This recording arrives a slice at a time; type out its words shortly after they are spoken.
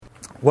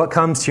What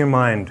comes to your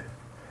mind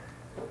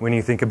when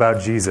you think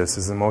about Jesus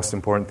is the most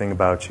important thing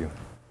about you?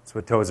 That's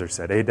what Tozer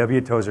said.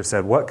 A.W. Tozer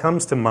said, what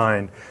comes to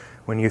mind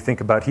when you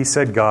think about, he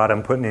said God,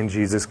 I'm putting in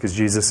Jesus because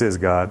Jesus is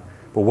God.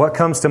 But what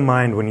comes to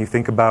mind when you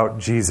think about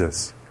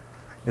Jesus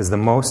is the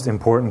most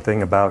important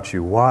thing about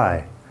you.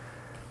 Why?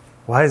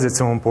 Why is it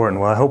so important?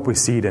 Well, I hope we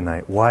see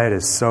tonight why it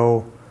is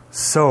so,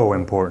 so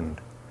important.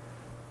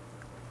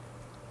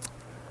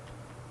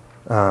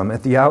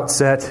 At the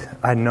outset,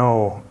 I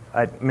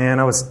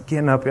was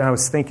getting up and I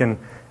was thinking,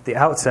 at the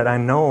outset, I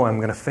know I'm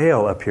going to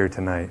fail up here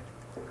tonight.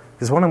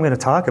 Because what I'm going to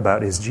talk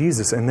about is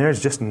Jesus, and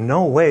there's just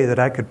no way that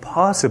I could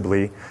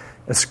possibly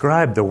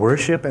ascribe the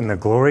worship and the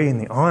glory and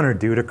the honor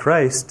due to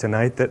Christ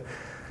tonight that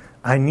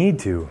I need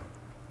to.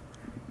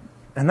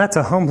 And that's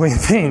a humbling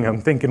thing.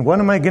 I'm thinking, what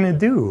am I going to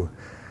do?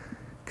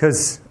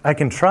 Because I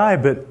can try,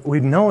 but we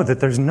know that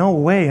there's no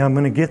way I'm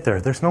going to get there.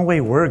 There's no way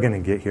we're going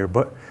to get here.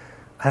 But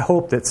I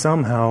hope that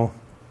somehow,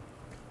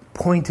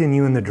 pointing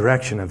you in the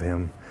direction of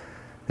Him,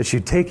 that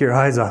you'd take your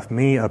eyes off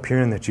me up here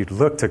and that you'd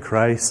look to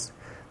Christ,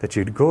 that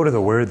you'd go to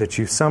the Word, that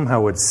you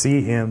somehow would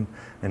see Him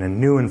in a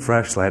new and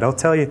fresh light. I'll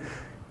tell you,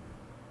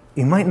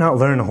 you might not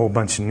learn a whole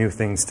bunch of new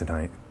things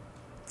tonight.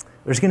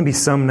 There's going to be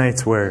some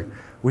nights where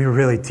we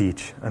really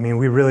teach.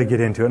 We really get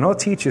into it. And I'll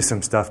teach you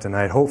some stuff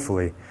tonight,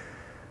 hopefully.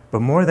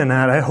 But more than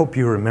that, I hope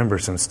you remember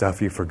some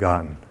stuff you've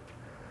forgotten.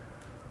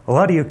 A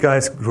lot of you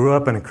guys grew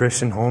up in a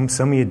Christian home.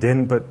 Some of you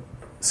didn't, but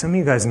some of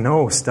you guys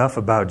know stuff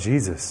about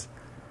Jesus.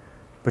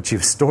 But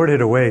you've stored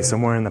it away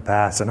somewhere in the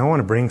past. And I want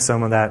to bring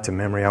some of that to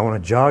memory. I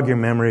want to jog your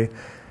memory.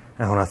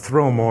 And I want to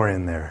throw more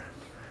in there.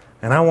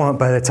 And I want,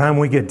 by the time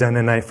we get done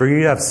tonight, for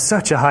you to have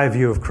such a high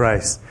view of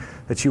Christ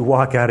that you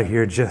walk out of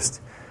here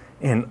just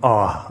in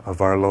awe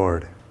of our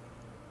Lord.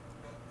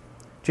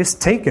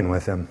 Just taken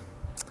with Him.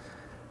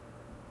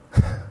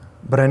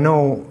 But I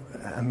know,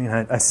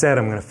 I said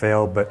I'm going to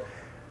fail, but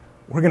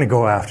we're going to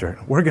go after it.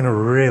 We're going to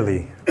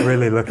really,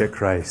 really look at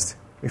Christ.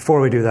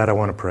 Before we do that, I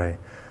want to pray.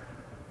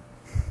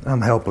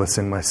 I'm helpless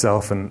in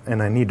myself,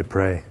 and I need to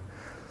pray.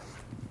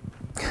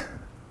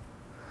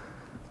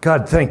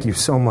 God, thank you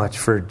so much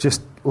for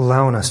just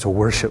allowing us to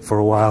worship for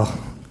a while.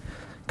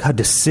 God,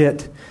 to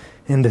sit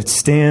and to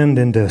stand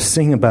and to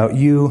sing about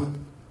you,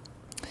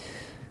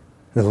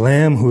 the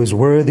Lamb who is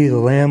worthy, the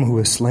Lamb who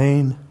is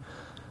slain,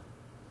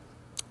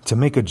 to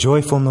make a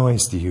joyful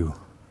noise to you.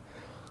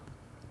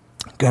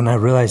 God, and I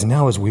realize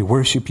now as we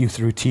worship you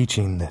through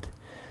teaching that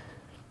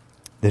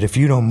if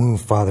you don't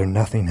move, Father,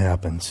 nothing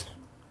happens.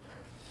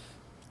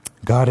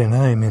 God, and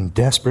I am in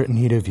desperate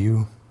need of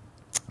you.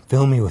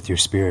 Fill me with your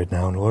Spirit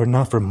now, Lord,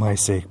 not for my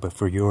sake, but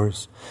for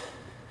yours.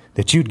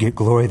 That you'd get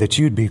glory, that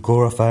you'd be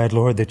glorified,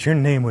 Lord, that your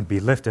name would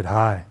be lifted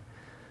high.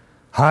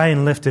 High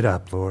and lifted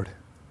up, Lord.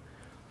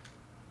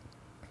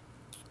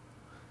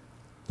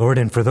 Lord,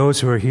 and for those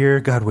who are here,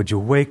 God, would you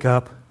wake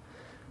up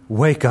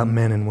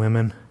men and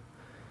women.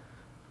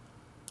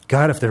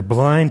 God, if they're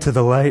blind to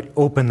the light,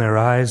 open their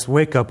eyes.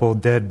 Wake up,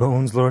 old dead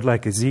bones, Lord,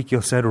 like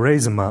Ezekiel said,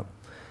 raise them up.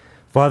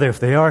 Father, if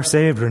they are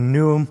saved,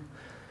 renew them.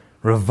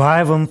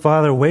 Revive them,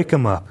 Father, wake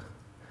them up.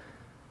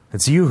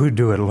 It's you who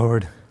do it,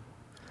 Lord.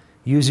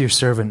 Use your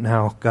servant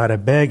now. God, I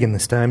beg in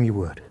this time you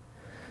would.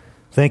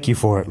 Thank you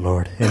for it,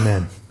 Lord.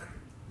 Amen.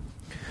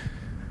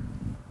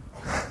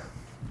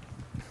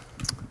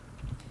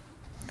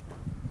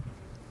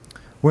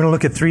 We're going to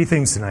look at 3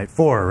 things tonight.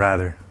 4,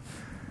 rather.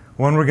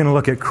 1, we're going to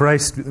look at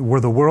Christ, the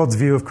world's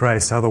view of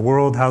Christ, how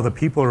the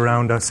people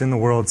around us in the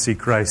world see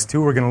Christ.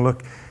 2, we're going to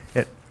look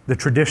at the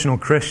traditional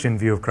Christian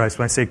view of Christ.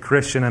 When I say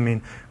Christian, I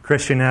mean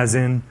Christian as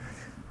in,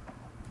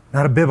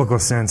 not a biblical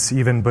sense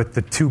even, but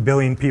the 2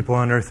 billion people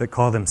on earth that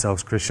call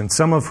themselves Christians,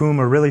 some of whom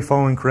are really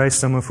following Christ,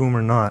 some of whom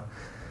are not.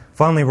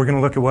 Finally, we're going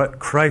to look at what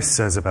Christ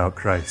says about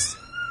Christ,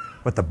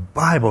 what the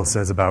Bible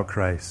says about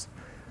Christ.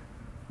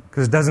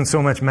 Because it doesn't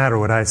so much matter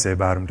what I say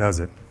about Him, does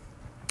it?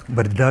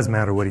 But it does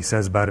matter what He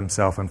says about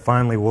Himself. And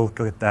finally, we'll look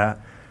at that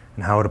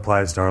and how it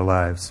applies to our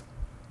lives.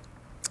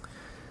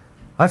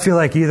 I feel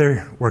like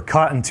either we're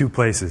caught in 2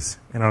 places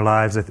in our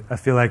lives. I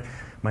feel like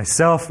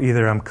myself,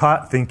 either I'm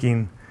caught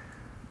thinking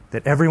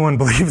that everyone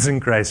believes in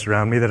Christ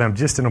around me, that I'm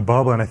just in a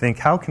bubble, and I think,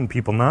 how can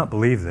people not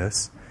believe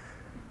this?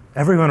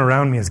 Everyone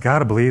around me has got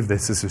to believe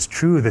this. This is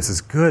true. This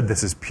is good.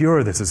 This is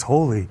pure. This is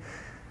holy.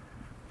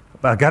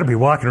 I've got to be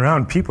walking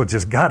around. People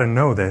just got to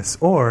know this.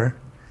 Or,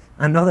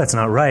 I know that's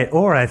not right.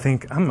 Or I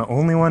think, I'm the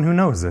only one who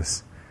knows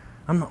this.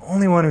 I'm the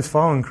only one who's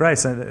following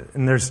Christ.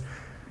 And there's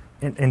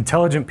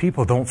intelligent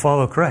people don't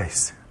follow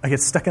Christ. I get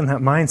stuck in that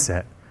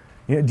mindset.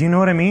 Do you know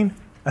what I mean?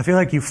 I feel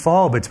like you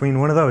fall between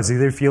one of those.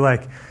 Either you feel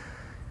like,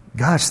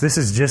 gosh, this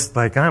is just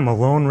like I'm a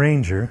lone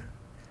ranger,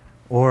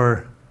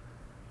 or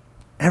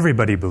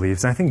everybody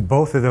believes. And I think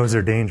both of those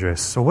are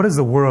dangerous. So what is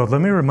the world? Let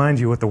me remind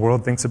you what the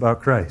world thinks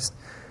about Christ.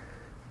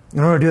 In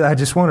order to do that, I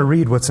just want to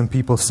read what some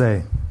people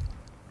say.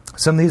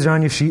 Some of these are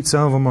on your sheet,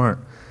 some of them aren't.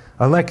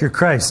 I like your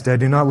Christ. I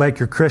do not like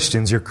your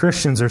Christians. Your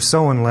Christians are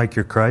so unlike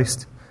your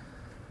Christ.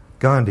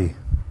 Gandhi.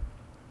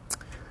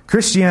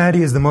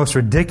 Christianity is the most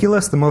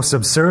ridiculous, the most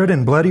absurd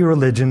and bloody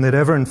religion that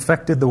ever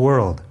infected the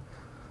world.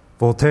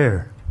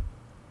 Voltaire.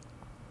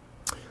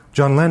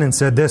 John Lennon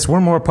said this,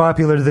 "We're more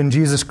popular than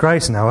Jesus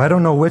Christ now. I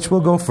don't know which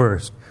will go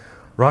first,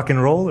 rock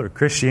and roll or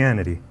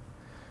Christianity."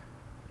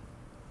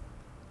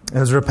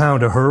 Ezra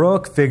Pound, a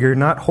heroic figure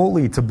not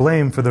wholly to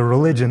blame for the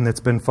religion that's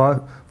been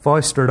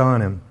foisted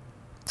on him.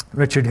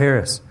 Richard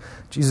Harris,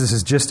 "Jesus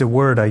is just a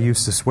word I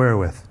used to swear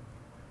with."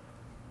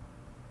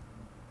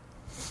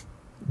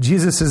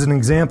 Jesus is an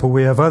example.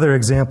 We have other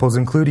examples,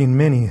 including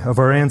many of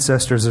our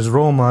ancestors as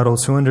role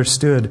models who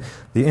understood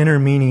the inner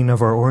meaning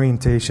of our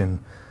orientation.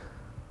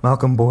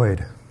 Malcolm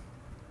Boyd.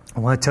 I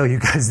want to tell you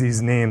guys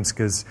these names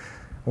because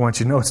I want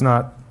you to know it's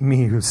not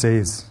me who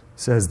says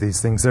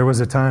these things. There was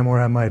a time where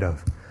I might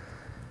have.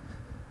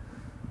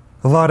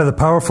 A lot of the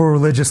powerful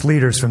religious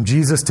leaders, from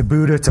Jesus to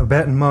Buddha,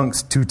 Tibetan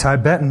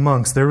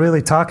monks, they're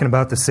really talking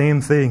about the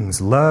same things: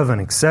 love and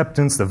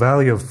acceptance, the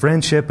value of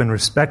friendship, and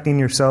respecting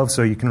yourself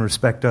so you can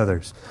respect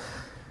others.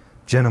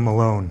 Jenna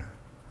Malone.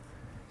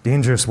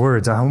 Dangerous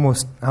words. I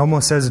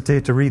almost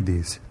hesitate to read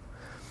these.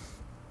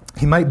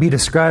 He might be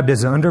described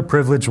as an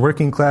underprivileged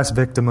working-class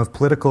victim of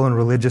political and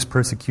religious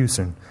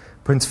persecution.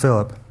 Prince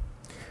Philip.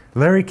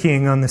 Larry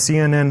King, on the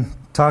CNN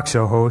talk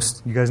show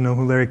host. You guys know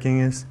who Larry King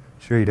is?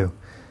 Sure you do.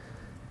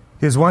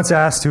 He was once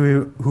asked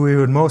who he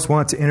would most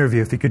want to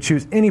interview if he could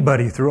choose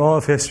anybody through all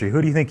of history.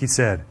 Who do you think he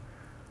said?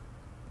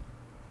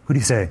 Who do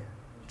you say?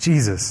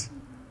 Jesus.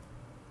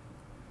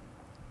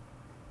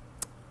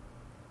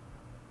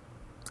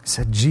 He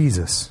said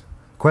Jesus.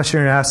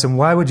 Questioner asked him,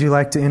 "Why would you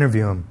like to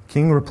interview him?"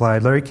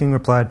 Larry King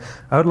replied,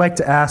 "I would like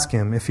to ask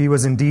him if he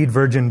was indeed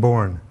virgin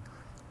born."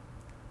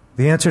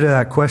 The answer to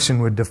that question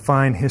would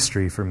define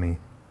history for me.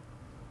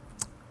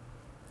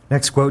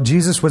 Next quote,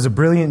 "Jesus was a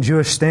brilliant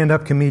Jewish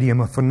stand-up comedian,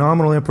 a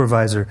phenomenal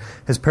improviser.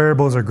 His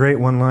parables are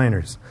great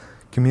one-liners."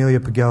 Camelia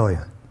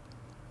Pagelia.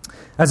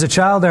 "As a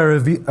child, I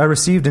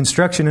received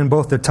instruction in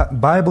both the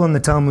Bible and the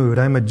Talmud.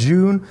 I am a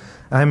Jew.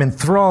 I am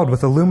enthralled with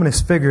the luminous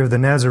figure of the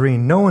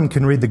Nazarene. No one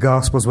can read the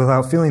Gospels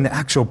without feeling the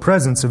actual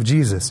presence of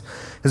Jesus.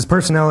 His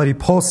personality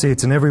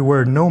pulsates in every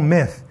word. No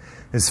myth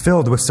is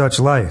filled with such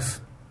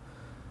life."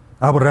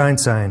 Albert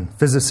Einstein,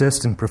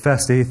 physicist and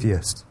professed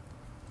atheist.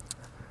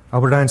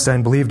 Albert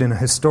Einstein believed in a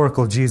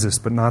historical Jesus,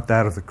 but not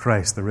that of the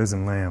Christ, the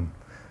risen Lamb.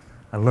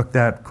 I looked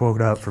that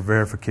quote up for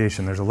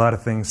verification. There's a lot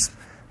of things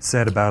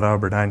said about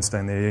Albert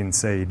Einstein that he didn't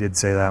say. He did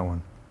say that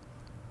one.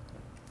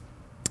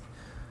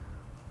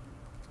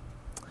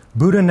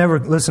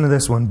 Listen to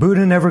this one.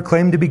 Buddha never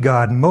claimed to be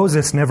God.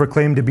 Moses never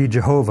claimed to be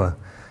Jehovah.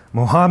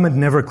 Muhammad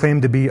never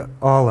claimed to be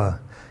Allah.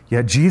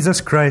 Yet Jesus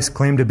Christ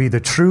claimed to be the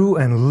true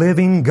and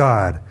living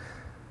God.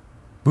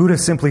 Buddha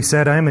simply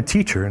said, "I am a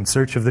teacher in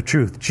search of the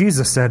truth."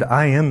 Jesus said,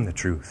 "I am the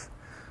truth."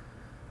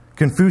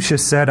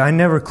 Confucius said, "I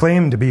never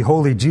claimed to be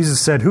holy." Jesus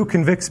said, "Who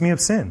convicts me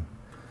of sin?"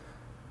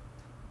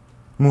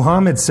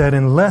 Muhammad said,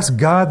 "Unless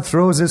God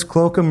throws his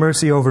cloak of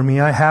mercy over me,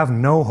 I have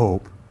no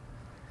hope."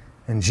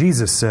 And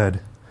Jesus said,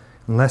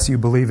 "Unless you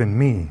believe in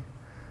me,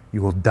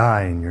 you will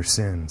die in your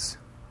sins."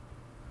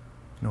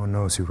 No one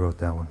knows who wrote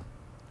that one.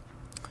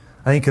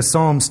 I think of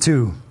Psalms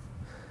 2.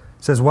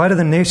 It says, "Why do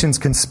the nations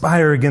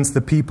conspire against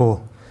the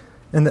people?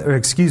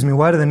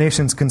 Why do the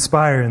nations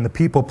conspire and the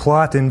people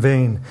plot in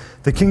vain?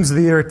 The kings of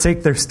the earth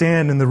take their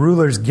stand and the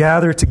rulers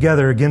gather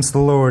together against the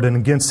Lord and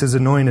against his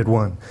anointed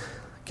one."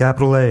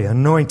 Capital A,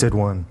 anointed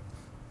one.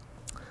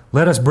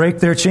 "Let us break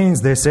their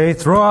chains," they say.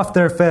 "Throw off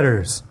their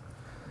fetters."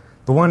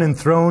 The one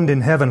enthroned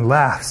in heaven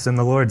laughs, and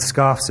the Lord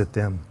scoffs at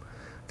them.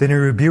 Then he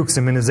rebukes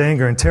them in his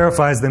anger and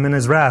terrifies them in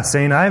his wrath,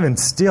 saying, "I have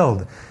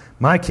instilled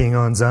my king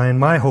on Zion,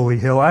 my holy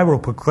hill. I will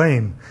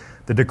proclaim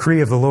the decree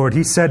of the Lord.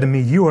 He said to me,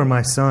 'You are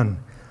my son.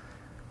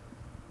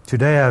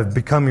 Today I have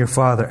become your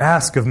father.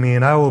 Ask of me,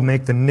 and I will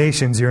make the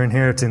nations your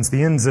inheritance,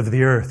 the ends of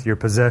the earth your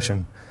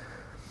possession.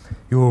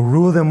 You will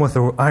rule them with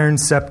an iron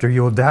scepter.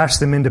 You will dash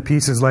them into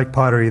pieces like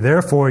pottery.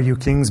 Therefore, you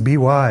kings, be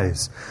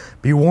wise.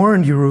 Be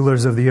warned, you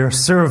rulers of the earth.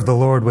 Serve the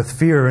Lord with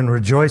fear and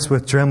rejoice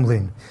with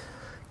trembling.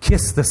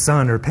 Kiss the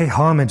Son, or pay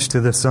homage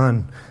to the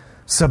Son.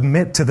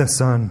 Submit to the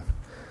Son,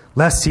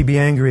 lest he be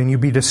angry and you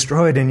be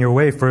destroyed in your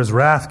way, for his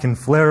wrath can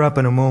flare up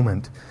in a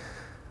moment."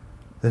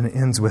 Then it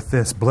ends with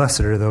this: "Blessed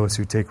are those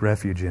who take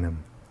refuge in him."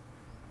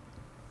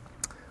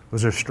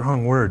 Those are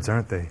strong words,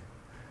 aren't they,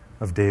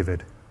 of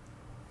David?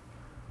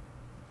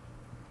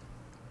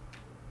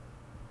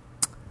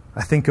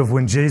 I think of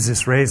when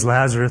Jesus raised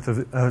Lazarus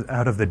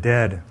out of the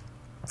dead.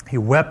 He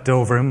wept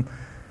over him,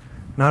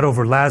 not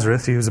over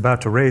Lazarus, he was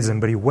about to raise him,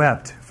 but he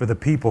wept for the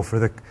people, for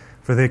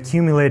the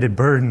accumulated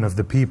burden of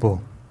the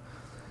people.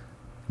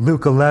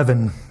 Luke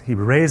 11, he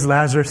raised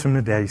Lazarus from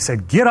the dead. He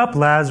said, "Get up,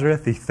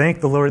 Lazarus." He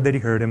thanked the Lord that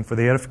he heard him for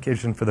the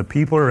edification for the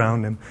people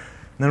around him.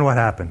 And then what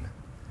happened?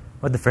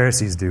 What did the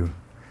Pharisees do?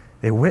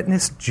 They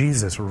witnessed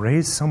Jesus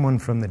raise someone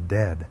from the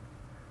dead,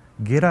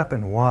 get up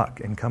and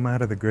walk and come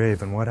out of the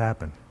grave. And what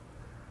happened?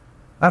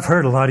 I've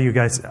heard a lot of you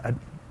guys,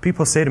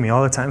 people say to me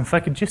all the time, if I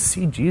could just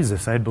see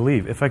Jesus, I'd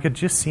believe. If I could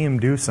just see him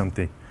do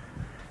something.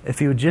 If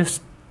he would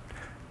just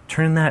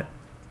turn that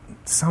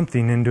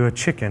something into a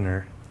chicken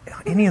or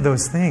any of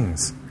those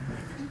things.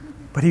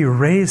 But he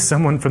raised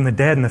someone from the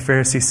dead, and the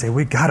Pharisees say,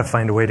 we've got to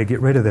find a way to get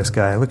rid of this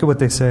guy. Look at what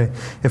they say.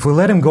 If we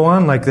let him go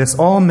on like this,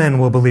 all men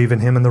will believe in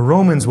him, and the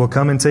Romans will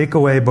come and take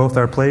away both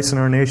our place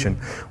and our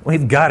nation.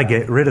 We've got to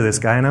get rid of this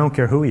guy, and I don't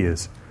care who he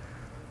is.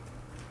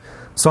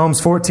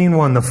 Psalms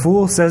 14:1, the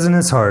fool says in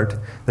his heart,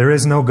 there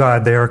is no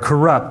God. They are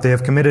corrupt. They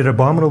have committed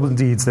abominable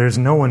deeds. There is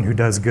no one who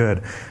does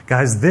good.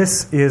 Guys,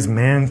 this is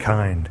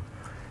mankind.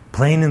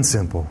 Plain and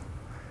simple.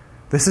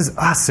 This is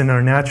us in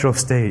our natural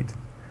state.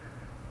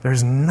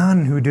 There's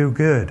none who do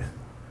good.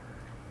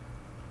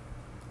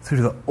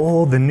 Through the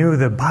old, the new,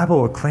 the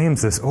Bible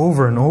claims this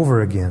over and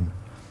over again.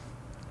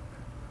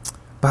 The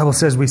Bible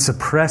says we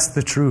suppress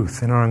the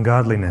truth in our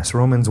ungodliness.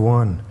 Romans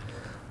 1.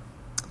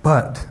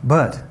 But,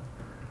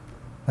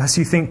 lest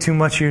you think too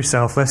much of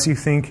yourself, lest you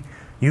think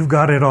you've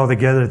got it all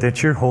together,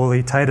 that you're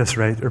holy,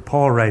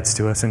 Paul writes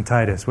to us in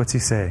Titus. What's he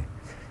say?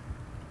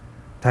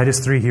 Titus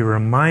 3, he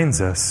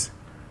reminds us,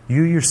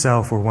 you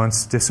yourself were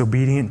once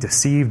disobedient,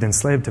 deceived,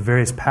 enslaved to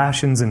various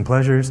passions and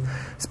pleasures,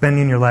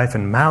 spending your life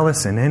in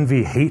malice and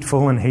envy,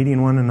 hateful and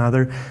hating one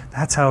another.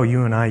 That's how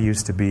you and I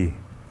used to be.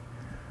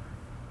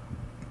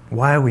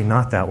 Why are we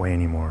not that way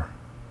anymore?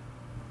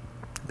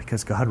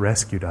 Because God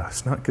rescued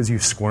us, not because you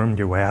squirmed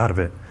your way out of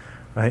it,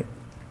 right?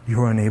 You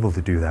were unable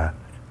to do that.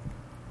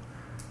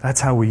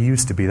 That's how we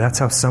used to be. That's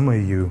how some of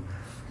you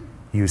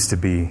used to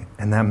be.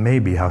 And that may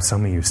be how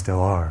some of you still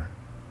are.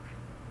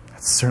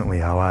 That's certainly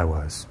how I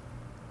was.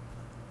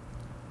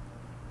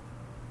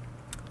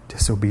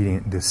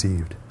 Disobedient and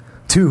deceived.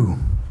 Two,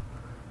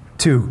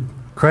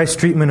 Christ's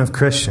treatment of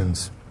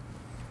Christians.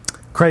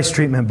 Christ's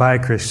treatment by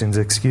Christians,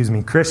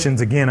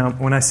 Christians, again,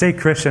 when I say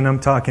Christian, I'm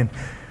talking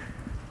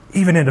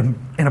even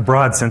in a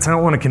broad sense. I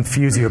don't want to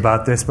confuse you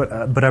about this, but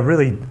I got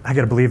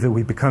to believe that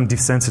we become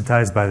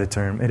desensitized by the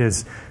term. It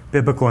is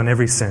biblical in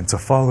every sense, a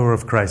follower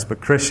of Christ.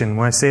 But Christian,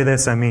 when I say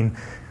this, I mean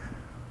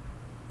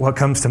what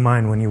comes to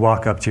mind when you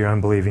walk up to your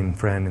unbelieving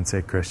friend and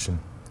say Christian.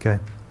 Okay?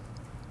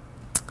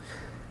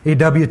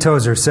 A.W.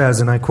 Tozer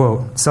says, and I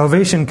quote,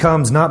 salvation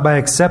comes not by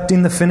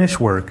accepting the finished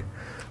work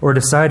or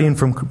deciding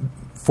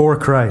for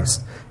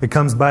Christ. It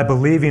comes by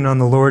believing on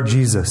the Lord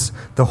Jesus,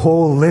 the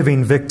whole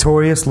living,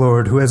 victorious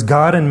Lord, who as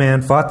God and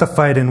man fought the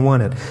fight and won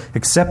it,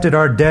 accepted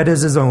our debt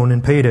as his own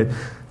and paid it,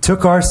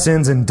 took our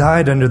sins and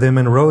died under them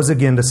and rose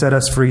again to set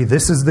us free.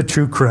 This is the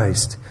true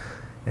Christ,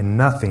 and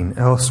nothing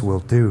else will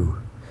do.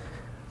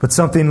 But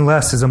something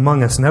less is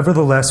among us.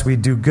 Nevertheless, we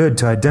do good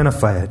to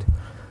identify it,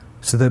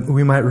 so that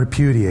we might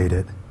repudiate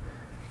it.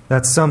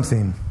 That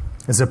something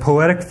is a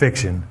poetic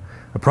fiction,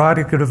 a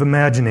product of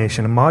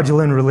imagination, a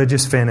maudlin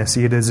religious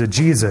fantasy. It is a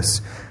Jesus,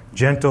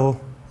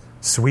 gentle,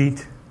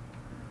 sweet,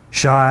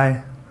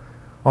 shy,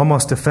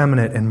 almost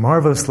effeminate, and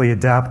marvelously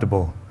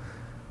adaptable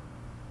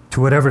to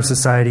whatever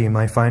society he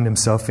might find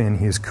himself in.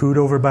 He is cooed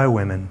over by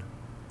women,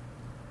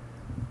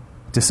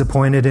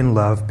 disappointed in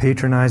love,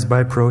 patronized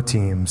by pro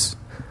teams,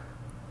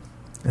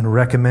 and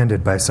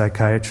recommended by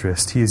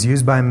psychiatrists. He is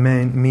used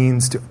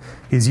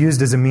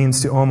as a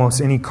means to almost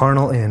any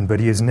carnal end,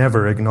 but he is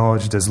never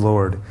acknowledged as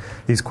Lord.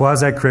 These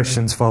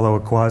quasi-Christians follow a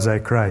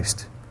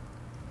quasi-Christ.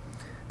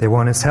 They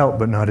want his help,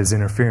 but not his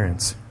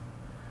interference.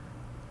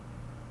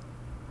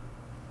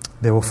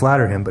 They will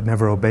flatter him, but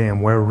never obey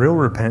him. Where real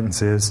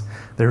repentance is,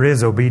 there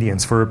is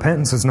obedience. For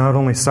repentance is not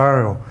only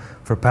sorrow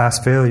for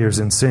past failures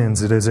and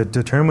sins, it is a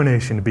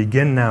determination to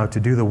begin now to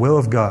do the will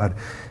of God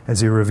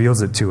as he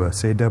reveals it to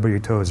us. A.W.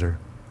 Tozer.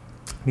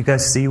 You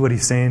guys see what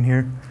he's saying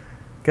here?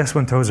 Guess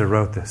when Tozer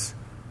wrote this?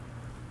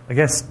 I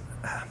guess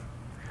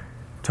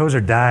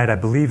Tozer died, I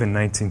believe, in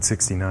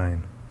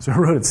 1969. So I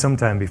wrote it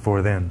sometime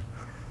before then.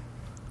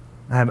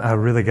 I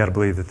really got to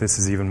believe that this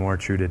is even more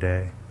true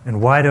today.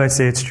 And why do I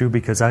say it's true?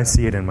 Because I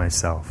see it in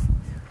myself.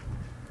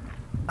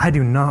 I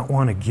do not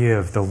want to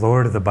give the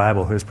Lord of the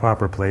Bible his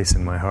proper place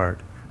in my heart.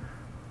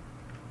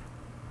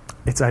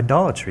 It's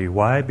idolatry.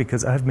 Why?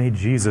 Because I've made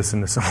Jesus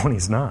into someone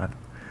he's not.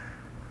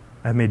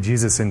 I've made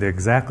Jesus into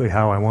exactly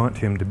how I want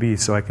him to be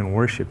so I can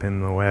worship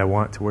him the way I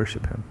want to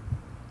worship him.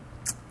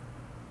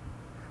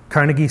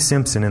 Carnegie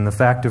Simpson in The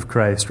Fact of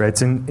Christ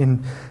writes,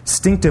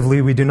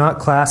 instinctively we do not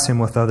class him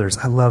with others.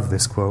 I love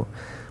this quote.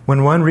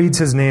 When one reads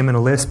his name in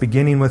a list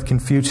beginning with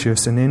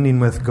Confucius and ending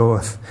with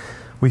Goethe,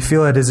 we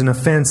feel it is an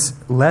offense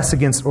less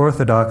against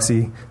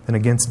orthodoxy than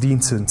against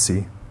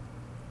decency.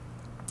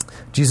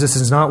 Jesus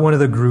is not one of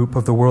the group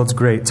of the world's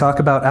great. Talk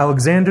about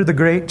Alexander the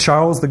Great,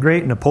 Charles the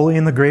Great,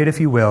 Napoleon the Great, if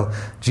you will.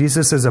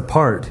 Jesus is a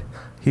part.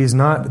 He is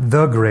not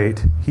the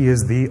great. He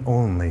is the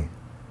only.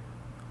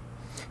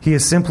 He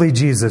is simply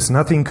Jesus.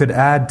 Nothing could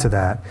add to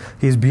that.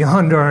 He is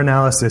beyond our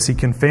analysis. He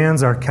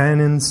confounds our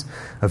canons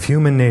of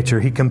human nature.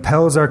 He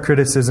compels our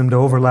criticism to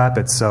overlap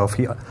itself.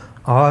 He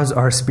awes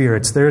our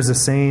spirits. There's a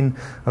saying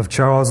of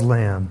Charles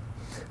Lamb,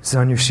 it's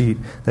on your sheet,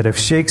 that if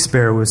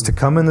Shakespeare was to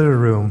come into the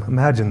room,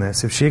 imagine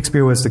this, if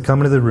Shakespeare was to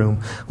come into the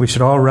room, we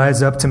should all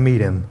rise up to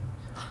meet him.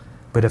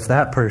 But if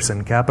that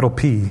person, capital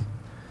P,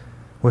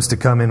 was to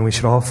come in, we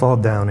should all fall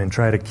down and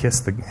try to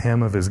kiss the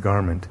hem of his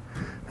garment.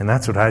 And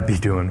that's what I'd be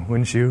doing,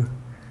 wouldn't you?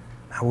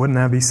 Now, wouldn't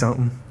that be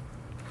something?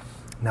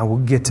 Now, we'll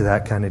get to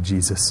that kind of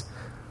Jesus.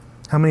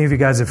 How many of you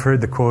guys have heard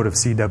the quote of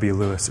C.W.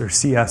 Lewis, or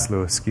C.S.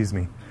 Lewis, excuse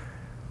me?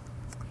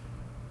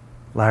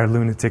 Liar,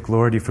 lunatic,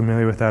 Lord. You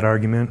familiar with that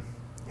argument?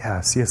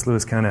 Yeah, C.S.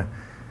 Lewis kind of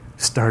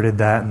started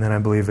that, and then I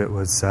believe it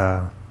was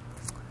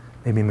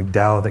maybe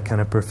McDowell that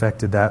kind of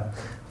perfected that.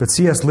 But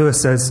C.S.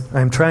 Lewis says,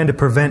 I'm trying to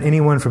prevent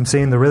anyone from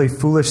saying the really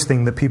foolish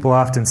thing that people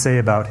often say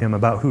about him.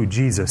 About who?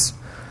 Jesus.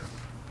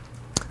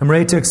 I'm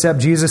ready to accept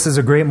Jesus as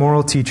a great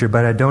moral teacher,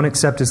 but I don't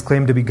accept his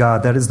claim to be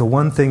God. That is the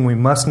one thing we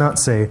must not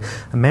say.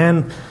 A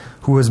man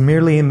who was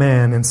merely a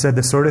man and said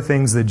the sort of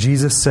things that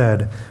Jesus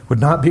said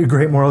would not be a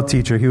great moral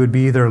teacher. He would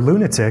be either a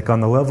lunatic on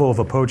the level of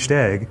a poached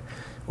egg,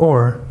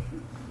 or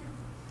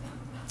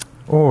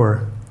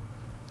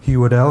he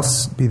would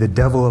else be the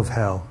devil of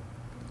hell.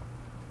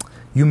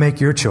 You make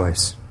your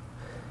choice.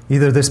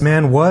 Either this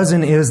man was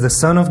and is the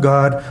Son of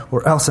God,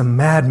 or else a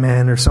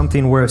madman or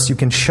something worse. You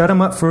can shut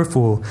him up for a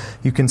fool.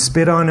 You can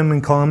spit on him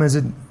and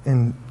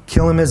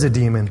kill him as a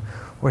demon,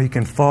 or you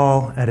can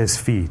fall at his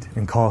feet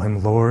and call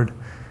him Lord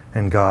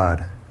and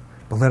God.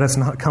 But let us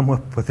not come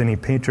up with any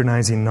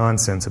patronizing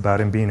nonsense about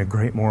him being a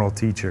great moral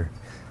teacher.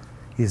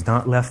 He has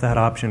not left that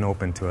option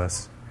open to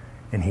us,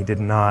 and he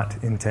did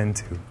not intend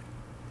to.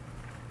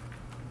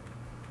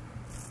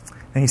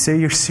 And you say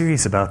you're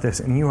serious about this,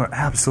 and you are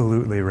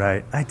absolutely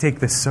right. I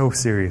take this so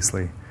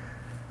seriously.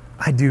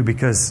 I do,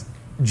 because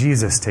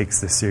Jesus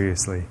takes this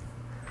seriously.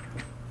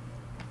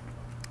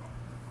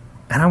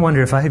 And I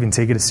wonder if I even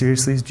take it as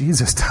seriously as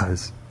Jesus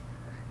does.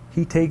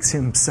 He takes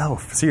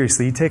himself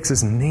seriously. He takes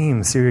his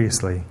name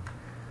seriously.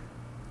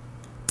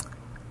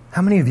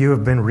 How many of you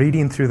have been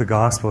reading through the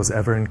Gospels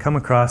ever and come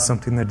across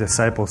something the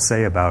disciples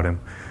say about him?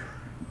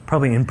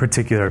 Probably in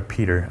particular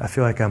Peter. I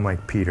feel like I'm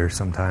like Peter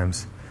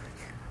sometimes.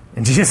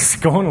 And Jesus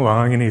is going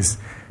along, and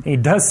he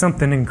does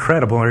something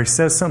incredible, or he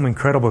says something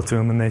incredible to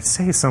him, and they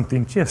say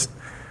something just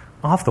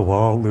off the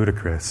wall,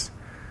 ludicrous.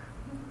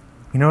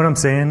 You know what I'm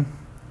saying?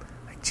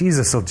 Like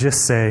Jesus will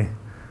just say,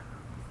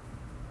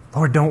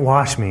 Lord, don't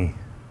wash me.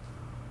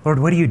 Lord,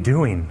 what are you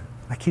doing?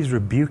 Like he's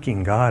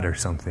rebuking God or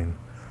something.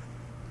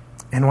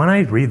 And when I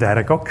read that,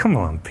 I go, come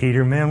on,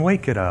 Peter, man,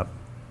 wake it up.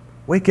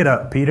 Wake it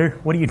up, Peter.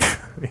 What are you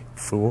doing?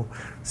 Fool.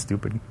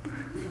 Stupid.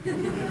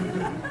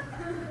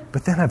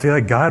 But then I feel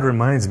like God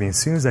reminds me, as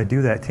soon as I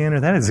do that, Tanner,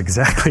 that is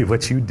exactly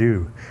what you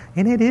do.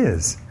 And it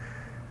is.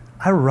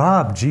 I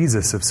rob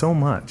Jesus of so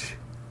much.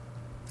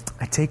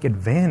 I take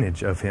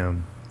advantage of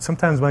him.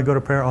 Sometimes when I go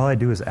to prayer, all I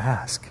do is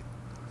ask.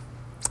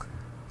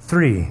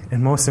 3,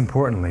 and most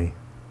importantly,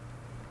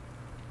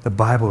 the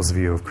Bible's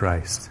view of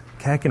Christ.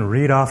 Okay, I can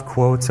read off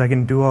quotes. I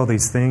can do all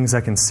these things.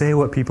 I can say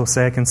what people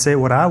say. I can say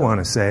what I want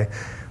to say.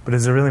 But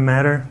does it really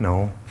matter?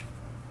 No.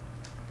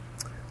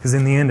 Because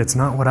in the end, it's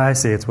not what I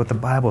say. It's what the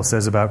Bible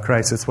says about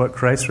Christ. It's what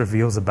Christ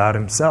reveals about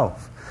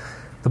himself.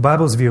 The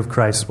Bible's view of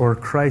Christ, or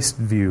Christ's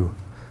view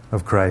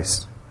of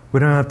Christ. We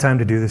don't have time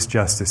to do this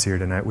justice here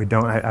tonight. We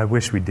don't. I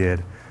wish we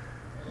did.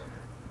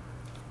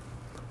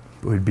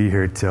 We'd be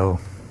here till,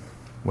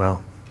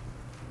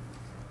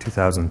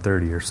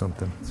 2030 or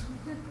something.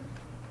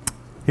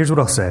 Here's what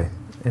I'll say,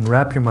 and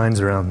wrap your minds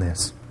around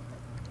this.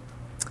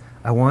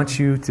 I want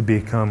you to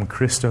become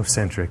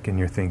Christocentric in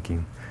your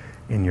thinking,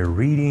 in your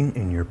reading,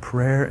 in your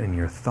prayer, in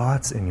your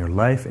thoughts, in your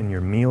life, in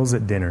your meals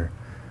at dinner.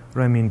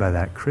 What do I mean by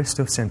that?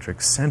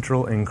 Christocentric,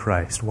 central in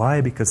Christ. Why?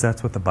 Because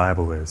that's what the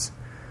Bible is.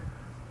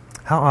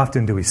 How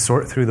often do we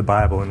sort through the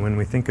Bible, and when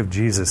we think of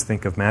Jesus,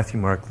 think of Matthew,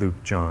 Mark,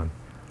 Luke, John?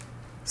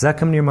 Does that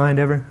come to your mind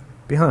ever?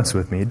 Be honest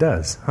with me, it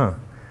does, huh?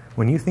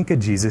 When you think of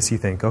Jesus, you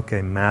think,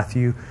 okay,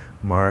 Matthew,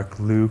 Mark,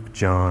 Luke,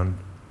 John,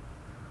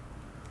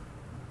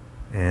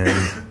 and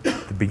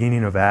the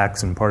beginning of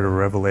Acts and part of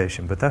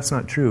Revelation. But that's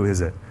not true,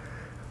 is it?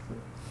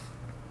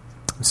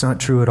 It's not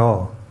true at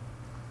all.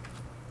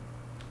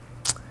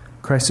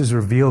 Christ has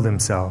revealed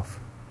himself.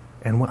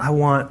 And what I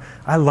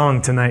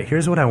long tonight,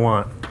 here's what I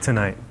want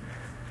tonight.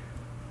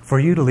 For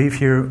you to leave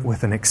here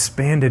with an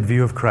expanded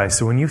view of Christ.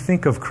 So when you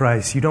think of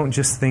Christ, you don't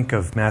just think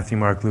of Matthew,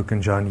 Mark, Luke,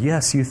 and John.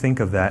 Yes, you think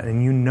of that,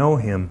 and you know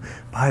him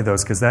by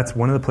those, because that's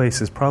one of the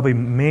places, probably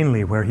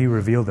mainly, where he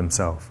revealed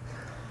himself.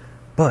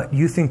 But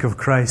you think of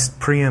Christ's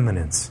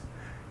preeminence.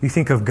 You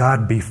think of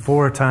God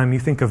before time. You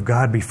think of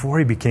God before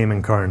he became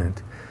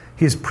incarnate.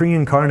 He is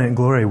pre-incarnate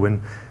glory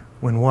when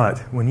what?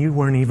 When you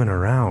weren't even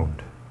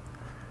around.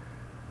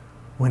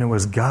 When it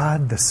was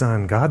God the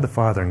Son, God the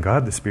Father, and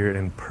God the Spirit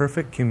in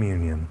perfect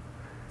communion,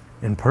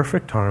 in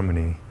perfect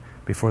harmony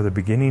before the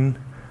beginning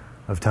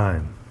of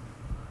time.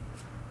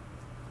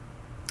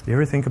 You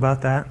ever think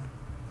about that?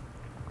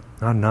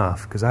 Not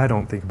enough, because I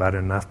don't think about it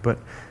enough, but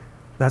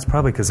that's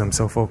probably because I'm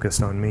so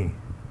focused on me.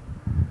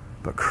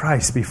 But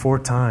Christ before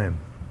time,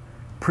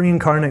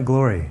 pre-incarnate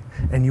glory.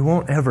 And you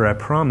won't ever, I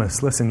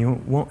promise, listen,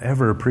 you won't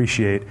ever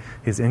appreciate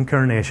his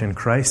incarnation,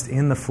 Christ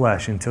in the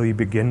flesh, until you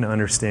begin to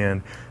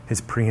understand his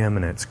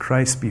preeminence.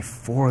 Christ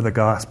before the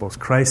Gospels,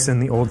 Christ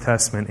in the Old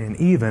Testament, and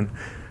even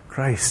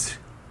Christ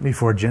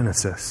before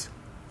Genesis.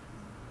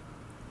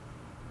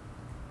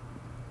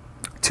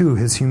 2,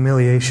 his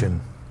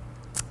humiliation.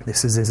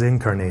 This is his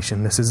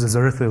incarnation. This is his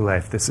earthly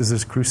life. This is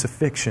his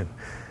crucifixion.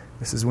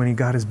 This is when he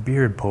got his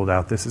beard pulled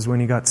out. This is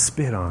when he got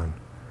spit on.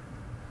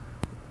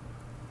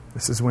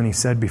 This is when he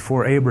said,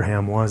 before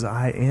Abraham was,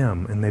 I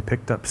am, and they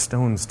picked up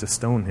stones to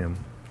stone him.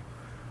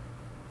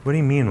 What do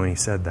you mean when he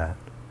said that?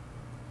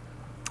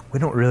 We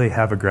don't really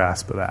have a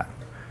grasp of that.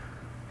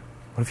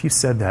 What if you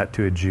said that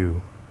to a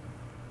Jew?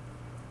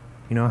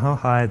 You know how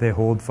high they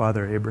hold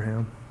Father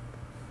Abraham?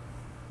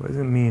 What does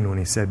it mean when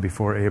he said,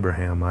 before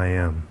Abraham, I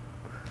am?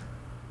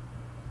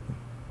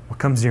 What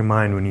comes to your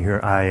mind when you hear,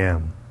 I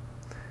am?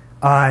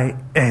 I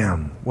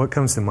am. What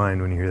comes to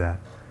mind when you hear that?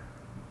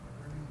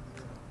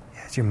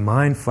 Does your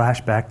mind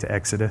flash back to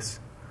Exodus?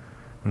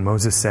 When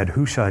Moses said,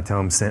 who shall I tell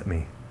him sent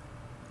me?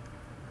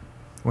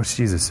 What's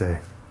Jesus say?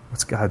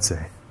 What's God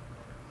say?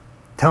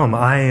 Tell him,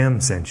 I am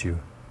sent you.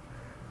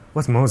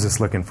 What's Moses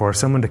looking for?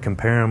 Someone to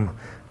compare him.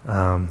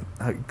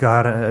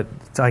 God, I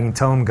can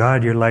tell him,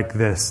 God, you're like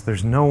this.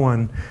 There's no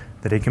one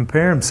that he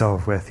compare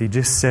himself with. He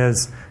just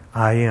says,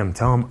 I am.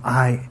 Tell him,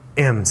 I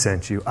am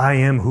sent you. I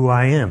am who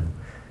I am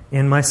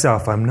in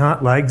myself. I'm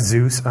not like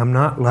Zeus. I'm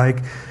not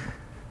like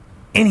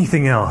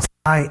anything else.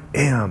 I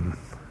am.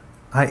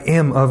 I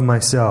am of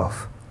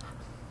myself.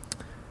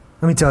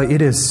 Let me tell you,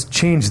 it has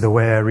changed the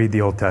way I read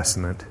the Old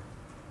Testament.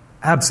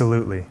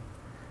 Absolutely.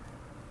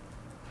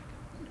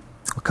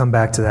 I'll come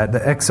back to that.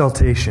 The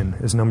exaltation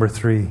is number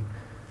 3.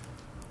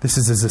 This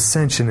is his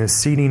ascension, his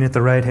seating at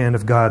the right hand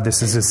of God.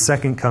 This is his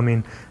second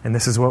coming, and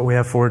this is what we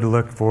have to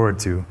look forward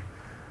to,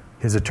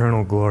 his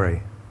eternal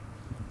glory.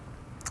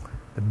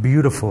 The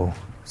beautiful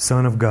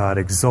Son of God,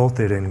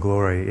 exalted in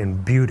glory,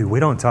 in beauty. We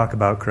don't talk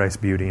about Christ's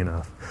beauty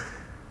enough.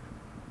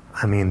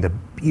 I mean, the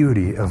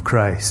beauty of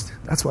Christ.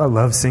 That's why I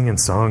love singing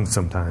songs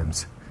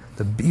sometimes.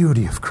 The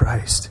beauty of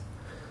Christ.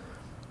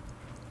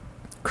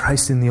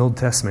 Christ in the Old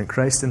Testament,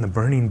 Christ in the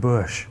burning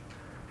bush.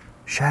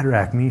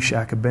 Shadrach,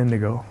 Meshach,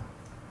 Abednego.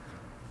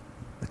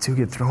 The two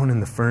get thrown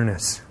in the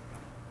furnace.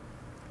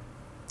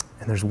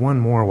 And there's one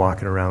more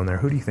walking around there.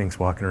 Who do you think's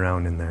walking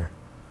around in there?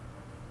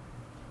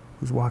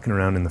 Who's walking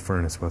around in the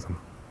furnace with them?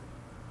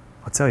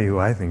 I'll tell you who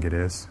I think it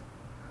is.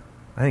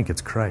 I think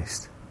it's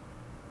Christ.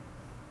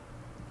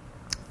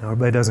 Now,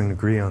 everybody doesn't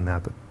agree on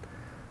that, but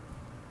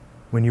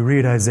when you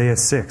read Isaiah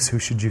 6, who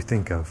should you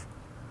think of?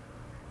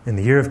 In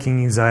the year of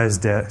King Uzziah's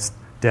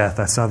death,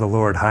 I saw the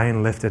Lord high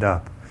and lifted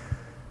up,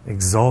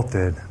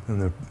 exalted,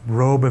 and the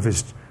robe of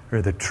his,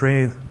 or the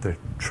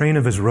train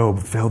of his robe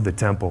filled the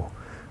temple.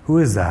 Who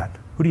is that?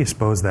 Who do you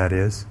suppose that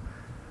is?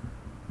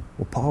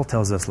 Well, Paul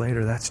tells us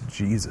later that's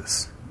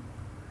Jesus.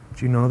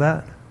 Do you know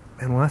that?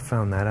 Man, when I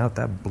found that out,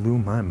 that blew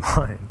my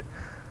mind.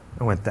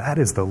 I went, that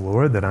is the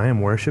Lord that I am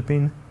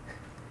worshiping?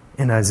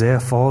 And Isaiah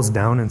falls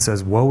down and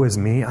says, woe is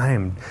me. I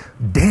am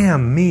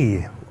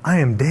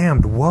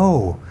damned.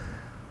 Woe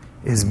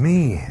is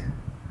me.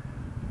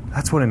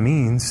 That's what it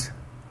means.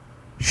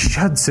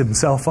 Shuts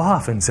himself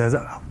off and says,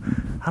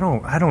 I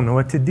don't know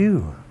what to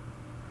do.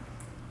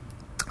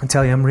 I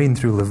tell you, I'm reading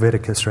through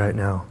Leviticus right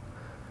now.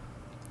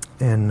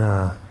 And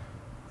how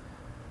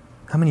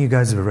many of you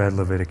guys have read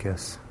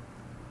Leviticus?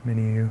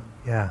 Many of you?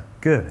 Yeah,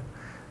 good.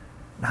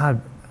 I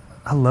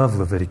love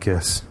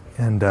Leviticus.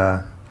 And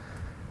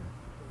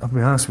I'll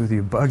be honest with you,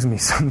 it bugs me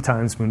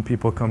sometimes when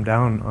people come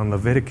down on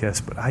Leviticus,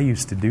 but I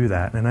used to do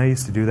that. And I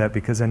used to do that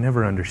because I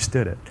never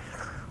understood it.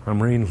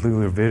 I'm reading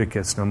through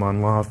Leviticus and I'm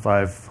on Law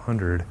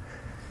 500.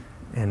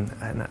 And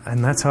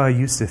that's how I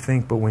used to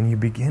think. But when you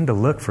begin to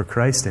look for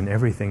Christ in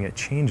everything, it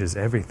changes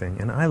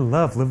everything. And I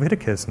love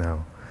Leviticus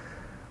now.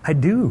 I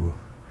do.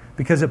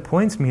 Because it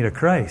points me to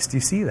Christ. You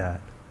see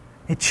that?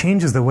 It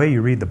changes the way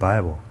you read the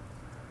Bible.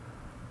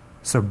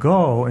 So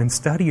go and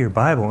study your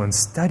Bible and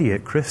study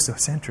it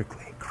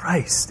Christocentrically.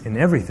 Christ in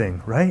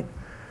everything, right?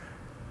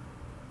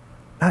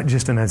 Not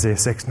just in Isaiah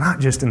 6,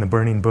 not just in the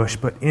burning bush,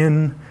 but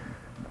in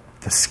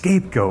the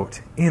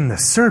scapegoat, in the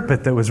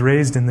serpent that was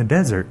raised in the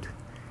desert,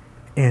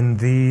 in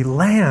the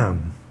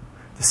lamb,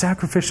 the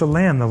sacrificial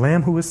lamb, the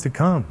lamb who was to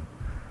come.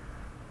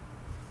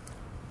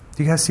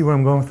 Do you guys see where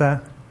I'm going with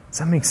that? Does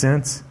that make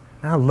sense?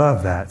 I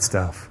love that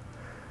stuff.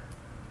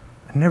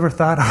 I never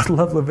thought I'd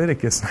love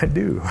Leviticus, and I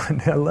do.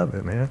 I love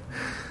it, man.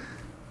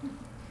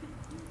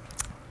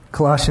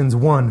 Colossians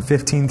 1,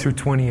 15 through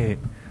 28.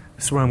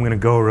 This is where I'm going to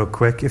go real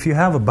quick. If you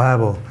have a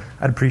Bible,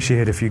 I'd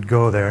appreciate it if you'd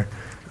go there.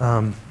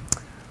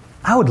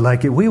 I would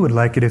like it, we would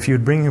like it if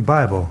you'd bring your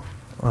Bible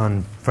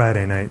on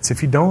Friday nights.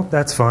 If you don't,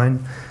 that's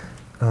fine.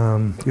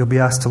 You'll be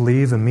asked to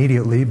leave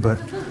immediately, but...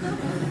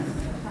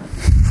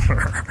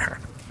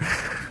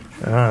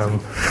 yeah,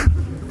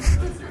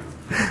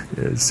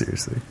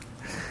 seriously.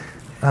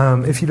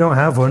 If you don't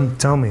have one,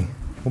 tell me.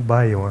 We'll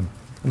buy you one.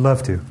 I'd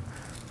love to.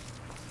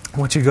 I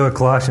want you to go to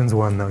Colossians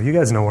 1, though. You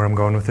guys know where I'm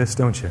going with this,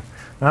 don't you?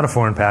 Not a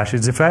foreign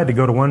passage. If I had to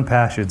go to one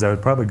passage, I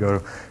would probably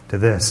go to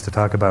this to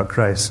talk about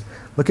Christ.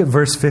 Look at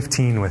verse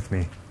 15 with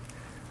me.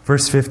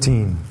 Verse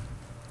 15.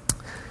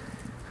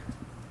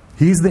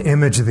 He's the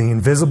image of the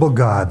invisible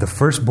God, the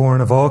firstborn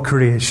of all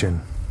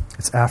creation.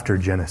 It's after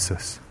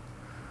Genesis.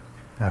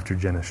 After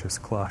Genesis,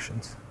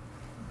 Colossians.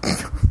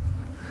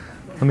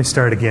 Let me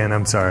start again.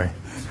 I'm sorry.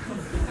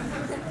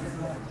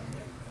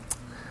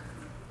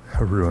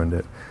 I ruined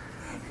it.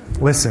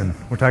 Listen,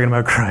 we're talking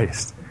about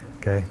Christ.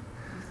 Okay?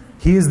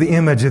 He is the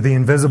image of the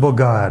invisible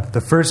God,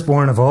 the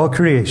firstborn of all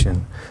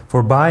creation.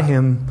 For by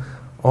him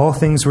all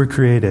things were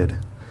created,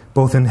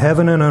 both in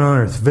heaven and on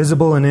earth,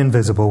 visible and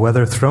invisible,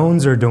 whether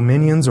thrones or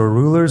dominions or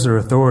rulers or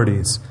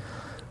authorities.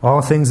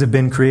 All things have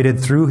been created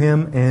through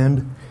him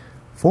and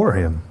for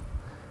him.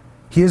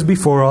 He is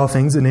before all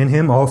things, and in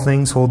him all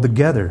things hold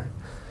together.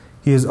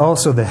 He is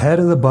also the head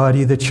of the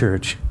body of the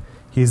church.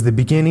 He is the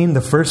beginning,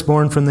 the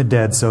firstborn from the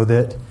dead, so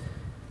that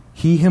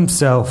he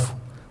himself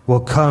will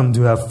come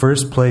to have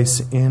first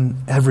place in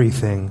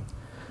everything.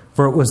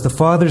 For it was the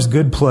Father's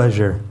good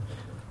pleasure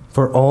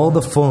for all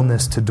the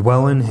fullness to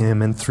dwell in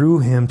him, and through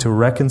him to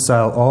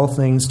reconcile all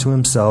things to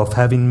himself,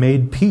 having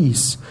made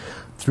peace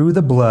through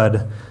the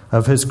blood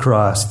of his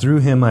cross. Through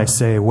him, I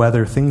say,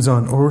 whether things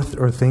on earth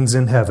or things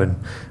in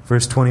heaven.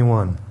 Verse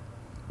 21.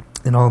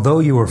 And although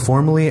you were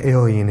formerly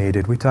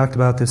alienated, we talked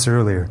about this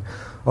earlier,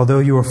 although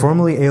you were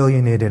formerly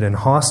alienated and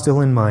hostile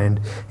in mind,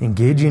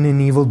 engaging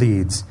in evil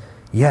deeds,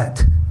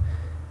 yet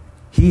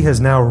he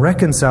has now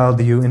reconciled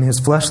you in his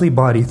fleshly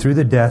body through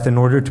the death in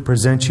order to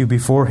present you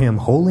before him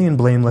holy and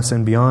blameless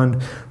and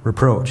beyond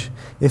reproach.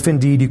 If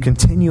indeed you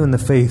continue in the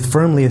faith,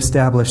 firmly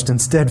established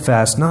and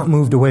steadfast, not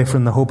moved away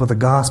from the hope of the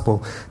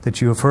gospel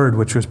that you have heard,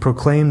 which was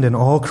proclaimed in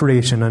all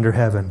creation under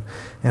heaven,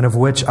 and of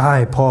which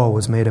I, Paul,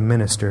 was made a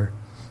minister.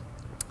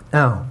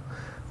 Now,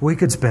 we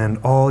could spend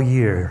all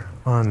year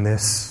on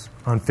this,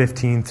 on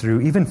 15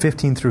 through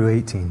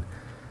 18.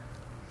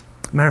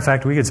 Matter of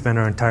fact, we could spend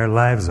our entire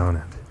lives on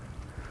it.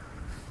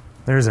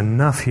 There's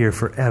enough here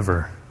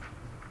forever.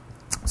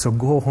 So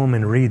go home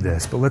and read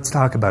this, but let's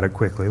talk about it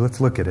quickly.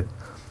 Let's look at it.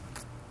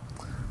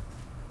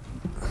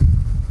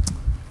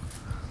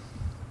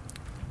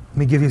 Let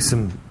me give you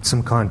some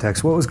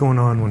context. What was going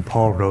on when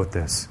Paul wrote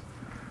this?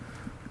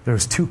 There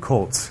was two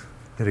cults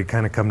that had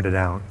kind of come to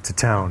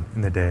town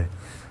in the day.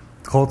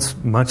 Cults,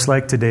 much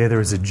like today, there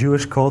was a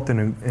Jewish cult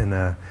and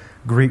a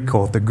Greek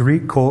cult. The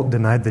Greek cult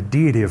denied the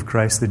deity of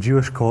Christ. The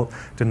Jewish cult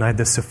denied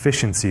the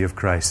sufficiency of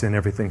Christ and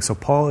everything. So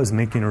Paul is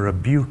making a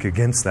rebuke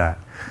against that.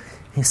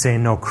 He's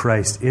saying, no,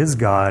 Christ is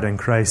God and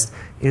Christ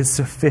is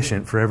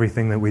sufficient for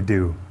everything that we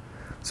do.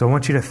 So I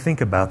want you to think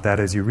about that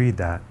as you read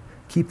that.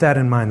 Keep that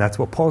in mind. That's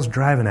what Paul's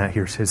driving at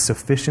here, his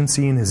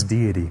sufficiency and his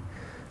deity.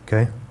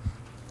 Okay?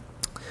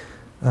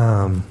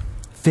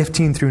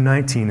 15 through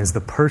 19 is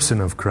the person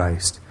of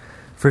Christ.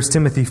 1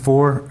 Timothy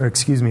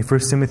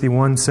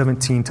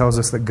 1:17 tells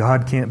us that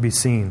God can't be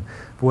seen.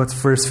 But what's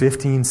verse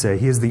 15 say?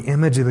 He is the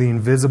image of the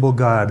invisible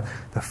God,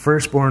 the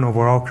firstborn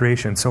over all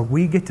creation. So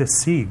we get to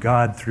see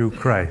God through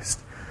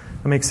Christ.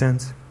 That makes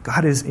sense?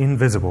 God is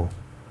invisible.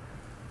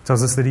 It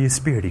tells us that he is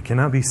spirit. He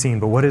cannot be seen.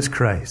 But what is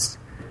Christ?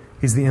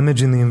 He's the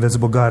image in the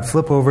invisible God.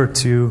 Flip over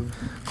to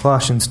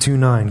Colossians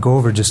 2:9. Go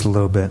over just a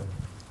little bit.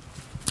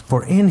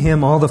 For in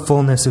him all the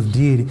fullness of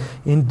deity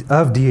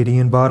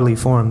in bodily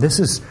form. This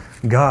is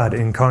God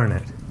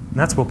incarnate. And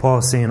that's what Paul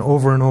is saying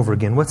over and over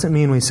again. What's it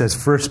mean when he says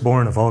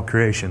firstborn of all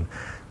creation?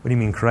 What do you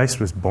mean Christ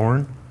was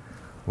born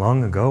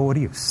long ago? What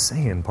are you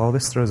saying, Paul?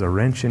 This throws a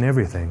wrench in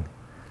everything.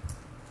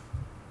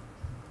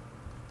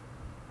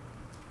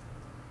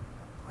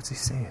 What's he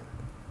saying?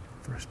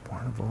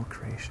 Firstborn of all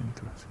creation.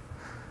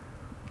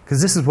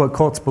 Because this is what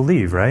cults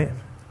believe, right?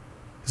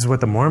 This is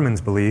what the Mormons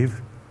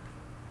believe.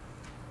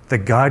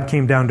 That God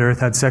came down to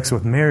earth, had sex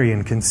with Mary,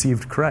 and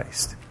conceived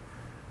Christ.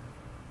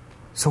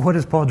 So what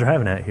is Paul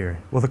driving at here?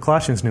 Well, the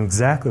Colossians knew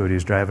exactly what he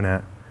was driving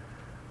at.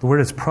 The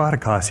word is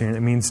protokos here, and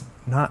it means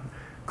not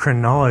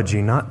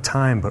chronology, not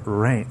time, but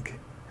rank.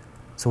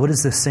 So what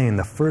is this saying?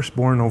 The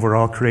firstborn over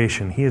all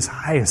creation. He is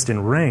highest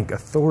in rank,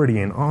 authority,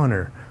 and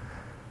honor.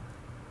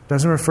 It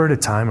doesn't refer to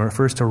time, it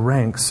refers to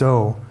rank.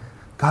 So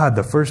God,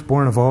 the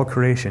firstborn of all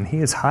creation, he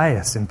is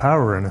highest in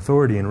power and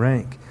authority and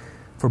rank.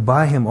 For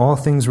by him all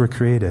things were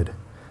created.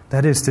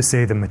 That is to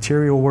say, the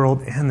material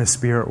world and the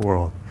spirit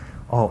world.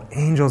 All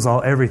angels,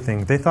 all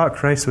everything. They thought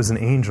Christ was an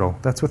angel.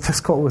 That's what this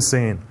cult was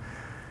saying.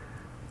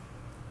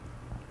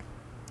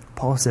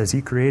 Paul says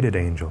he created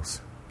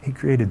angels. He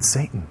created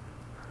Satan.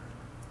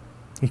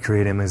 He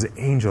created him as an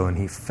angel and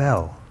he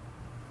fell.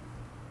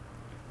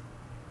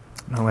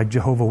 Not like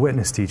Jehovah's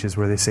Witness teaches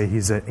where they say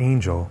he's an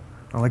angel.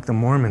 Not like the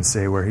Mormons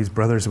say where he's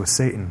brothers with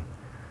Satan.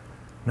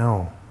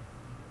 No.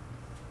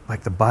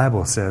 Like the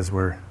Bible says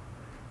where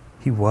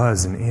he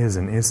was and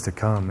is to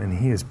come, and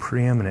he is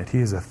preeminent. He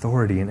is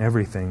authority in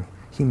everything.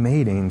 He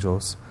made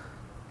angels.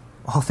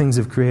 All things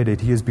have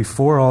created. He is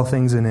before all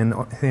things, and in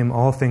him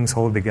all things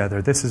hold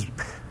together. This is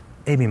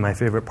maybe my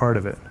favorite part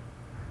of it.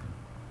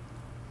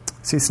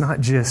 See, it's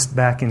not just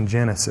back in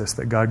Genesis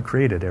that God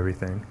created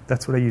everything.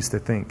 That's what I used to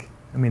think.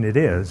 I mean, it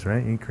is,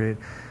 right? He created,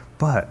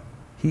 but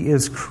he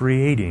is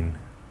creating.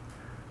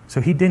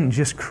 So he didn't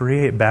just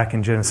create back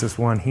in Genesis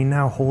 1. He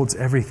now holds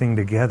everything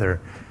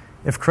together.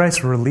 If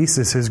Christ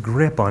releases his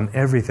grip on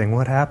everything,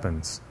 what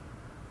happens?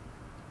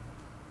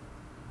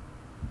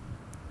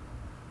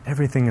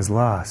 Everything is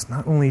lost.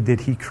 Not only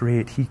did he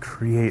create, he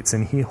creates,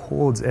 and he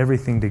holds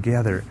everything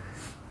together.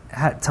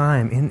 At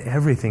time, in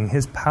everything,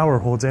 his power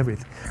holds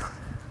everything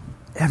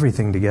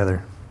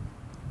together.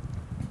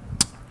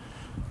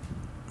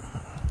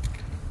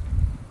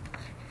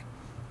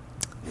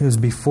 He was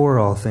before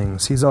all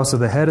things. He's also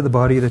the head of the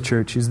body of the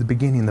church. He's the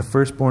beginning, the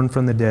firstborn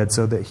from the dead,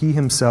 so that he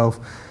himself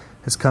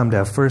has come to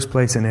have first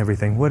place in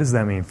everything. What does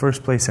that mean?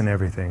 First place in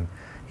everything.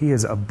 He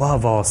is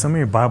above all. Some of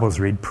your Bibles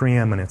read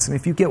preeminence. And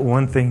if you get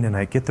one thing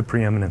tonight, get the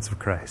preeminence of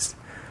Christ.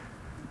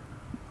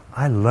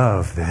 I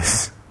love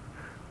this.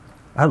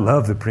 I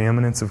love the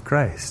preeminence of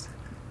Christ.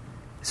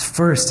 He's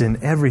first in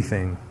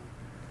everything.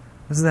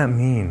 What does that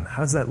mean?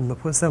 How does that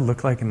look? What does that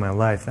look like in my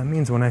life? That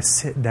means when I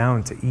sit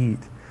down to eat,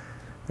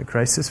 that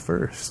Christ is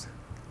first.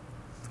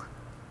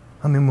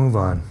 Let me move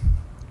on.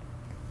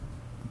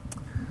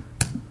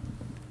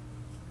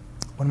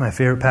 One of my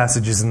favorite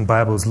passages in the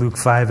Bible is Luke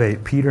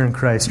 5:8. Peter and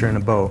Christ are in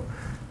a boat.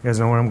 You guys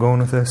know where I'm going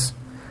with this?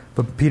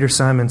 But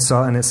Simon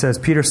saw, and it says,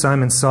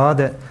 Simon saw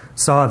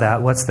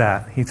that. What's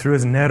that? He threw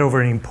his net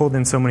over and he pulled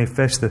in so many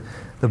fish that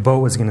the boat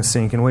was going to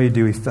sink. And what did he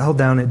do? He fell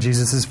down at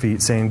Jesus'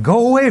 feet saying,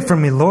 "Go away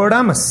from me, Lord.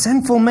 I'm a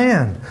sinful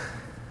man.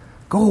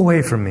 Go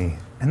away from me."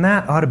 And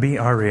that ought to be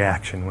our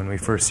reaction when we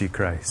first see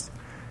Christ.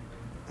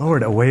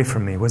 Lord, away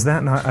from me. Was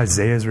that not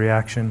Isaiah's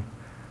reaction?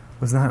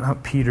 Was that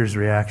not Peter's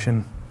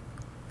reaction?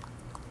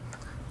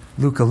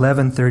 Luke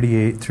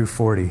 11:38 through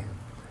 40.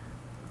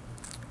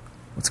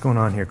 What's going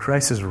on here?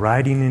 Christ is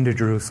riding into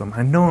Jerusalem.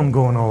 I know I'm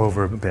going all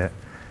over a bit.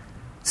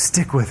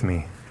 Stick with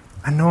me.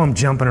 I know I'm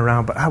jumping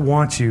around, but I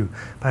want you,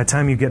 by the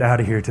time you get out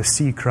of here, to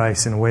see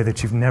Christ in a way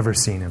that you've never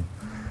seen him.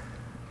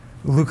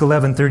 Luke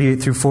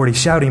 11:38 through 40,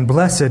 shouting,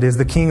 "Blessed is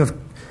the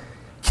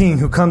King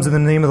who comes in the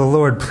name of the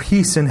Lord,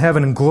 peace in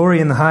heaven and glory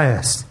in the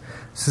highest."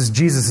 This is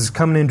Jesus is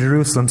coming into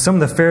Jerusalem. Some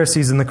of the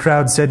Pharisees in the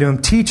crowd said to him,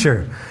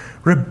 "Teacher,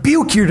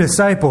 rebuke your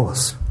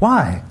disciples."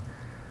 Why?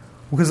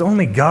 Because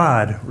only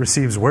God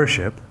receives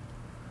worship.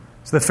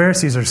 So the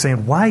Pharisees are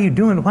saying, why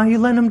are you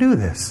letting them do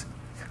this?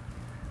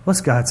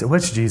 What's God say?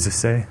 What's Jesus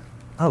say?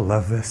 I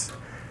love this.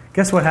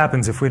 Guess what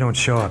happens if we don't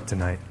show up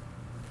tonight?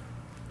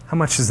 How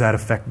much does that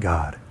affect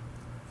God?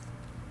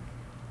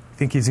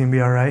 Think he's going to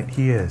be all right?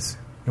 He is.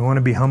 You want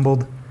to be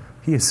humbled?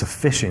 He is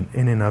sufficient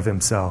in and of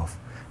himself.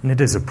 And it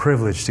is a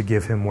privilege to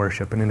give him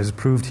worship. And it is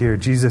proved here.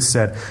 Jesus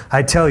said,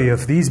 "I tell you,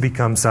 if these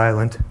become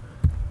silent,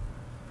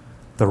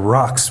 the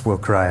rocks will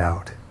cry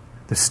out.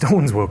 The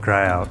stones will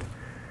cry out."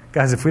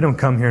 Guys, if we don't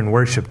come here and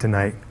worship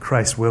tonight,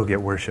 Christ will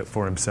get worship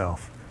for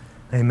himself.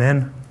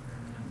 Amen?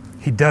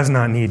 He does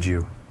not need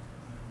you.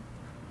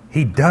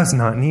 He does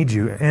not need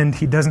you, and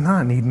he does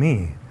not need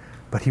me.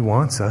 But he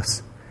wants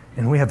us,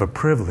 and we have a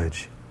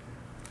privilege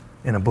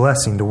and a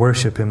blessing to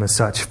worship him as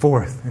such.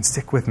 Fourth, and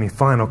stick with me,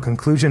 final,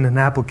 conclusion and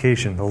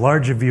application, the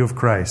larger view of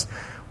Christ.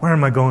 Where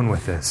am I going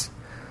with this?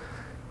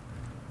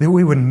 That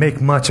we would make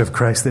much of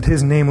Christ, that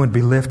his name would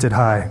be lifted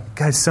high.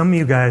 Guys, some of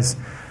you guys,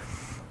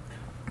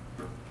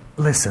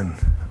 listen,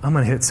 I'm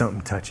going to hit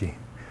something touchy.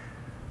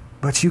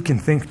 But you can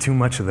think too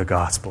much of the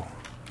gospel.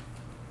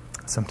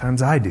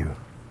 Sometimes I do.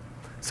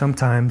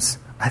 Sometimes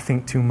I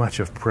think too much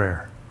of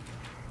prayer.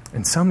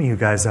 And some of you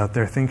guys out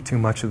there think too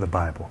much of the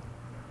Bible.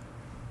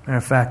 Matter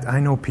of fact,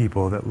 I know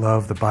people that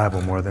love the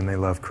Bible more than they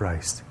love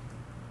Christ.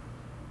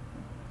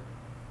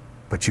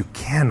 But you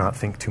cannot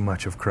think too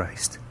much of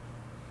Christ.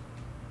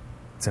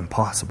 It's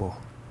impossible.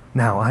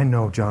 Now, I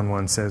know John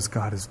 1 says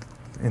God is,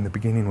 in the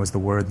beginning was the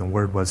Word, and the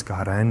Word was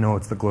God. I know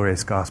it's the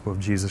glorious gospel of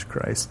Jesus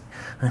Christ.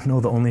 I know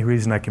the only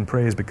reason I can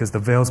pray is because the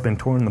veil's been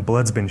torn, the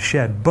blood's been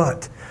shed.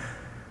 But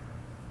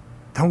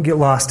don't get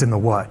lost in the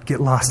what. Get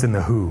lost in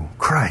the who.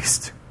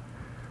 Christ.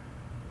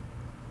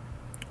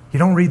 You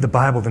don't read the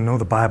Bible to know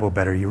the Bible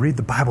better. You read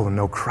the Bible to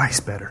know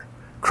Christ better.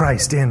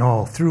 Christ in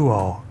all, through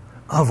all,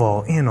 of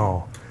all, in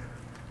all.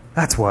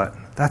 That's what.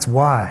 That's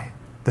why.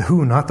 The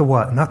who, not the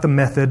what. Not the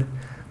method,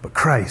 but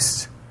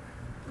Christ.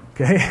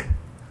 Okay?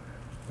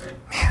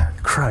 Man,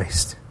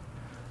 Christ.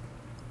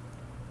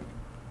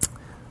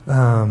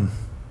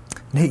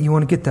 Nate, you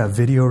want to get that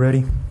video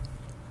ready?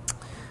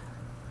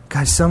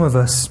 Guys, some of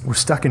us, we're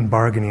stuck in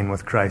bargaining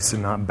with Christ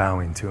and not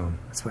bowing to him.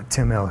 That's what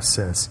Tom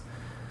Ellis,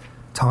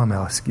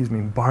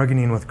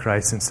 bargaining with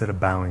Christ instead of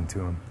bowing to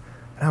him.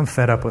 And I'm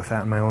fed up with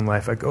that in my own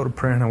life. I go to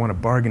prayer and I want to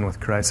bargain with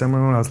Christ. I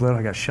remember when I was little,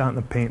 I got shot in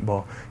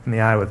the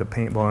eye with a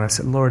paintball, and I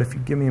said, "Lord, if you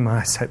give me my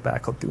eyesight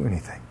back, I'll do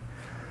anything.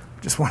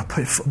 I just want to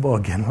play football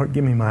again. Lord,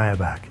 give me my eye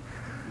back."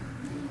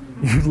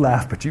 You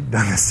laugh, but you've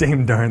done the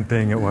same darn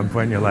thing at one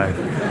point in your life.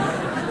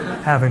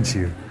 Haven't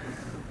you?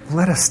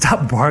 Let us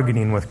stop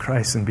bargaining with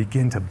Christ and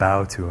begin to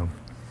bow to him.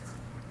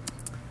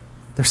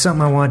 There's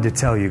something I wanted to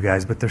tell you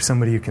guys, but there's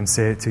somebody who can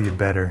say it to you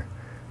better.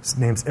 His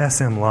name's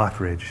S.M.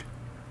 Lockridge.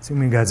 Some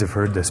of you guys have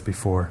heard this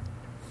before.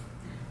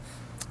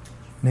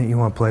 Nate, you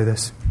want to play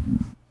this?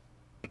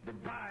 The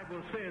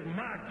Bible says,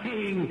 "My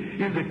king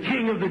is the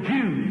king of the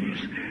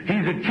Jews.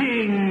 He's a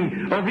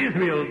king of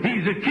Israel.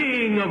 He's a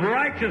king of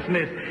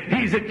righteousness.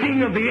 He's a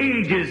king of the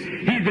ages.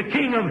 He's a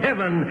king of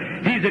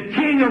heaven. He's a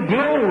king of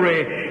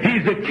glory.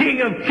 He's the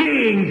king of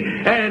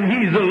kings, and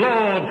he's the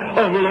Lord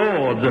of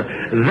lords."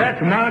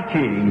 That's my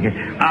king.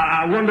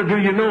 I wonder, do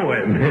you know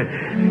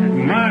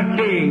him? My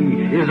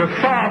king is a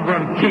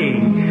sovereign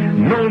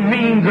king. No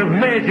means of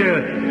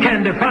measure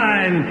can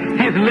define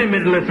his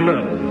limitless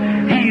love.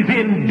 He's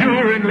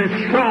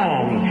enduringly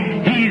strong.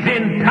 He's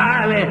entirely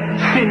highly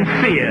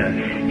sincere.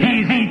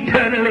 He's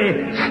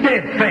eternally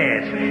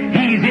steadfast.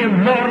 He's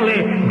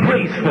immortally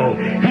graceful.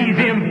 He's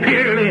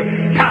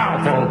imperially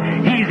powerful.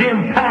 He's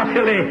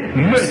impartially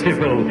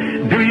merciful.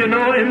 Do you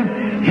know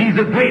him? He's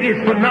the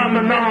greatest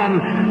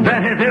phenomenon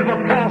that has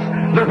ever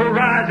crossed the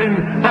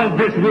horizon of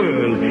this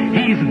world.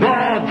 He's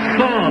God's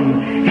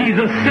Son. He's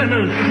a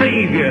sinner's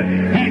Savior.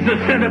 He's the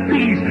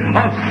centerpiece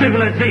of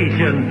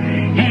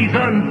civilization. He's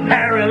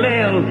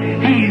unparalleled.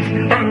 He's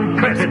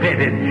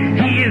unprecedented.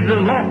 He is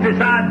the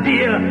loftiest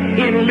idea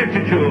in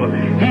literature.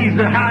 He's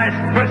the highest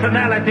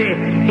personality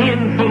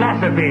in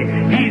philosophy.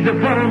 He's the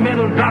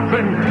fundamental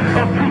doctrine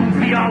of true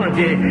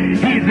theology.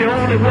 He's the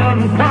only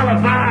one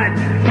qualified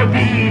to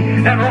be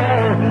an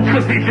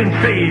all-sufficient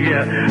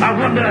Savior. I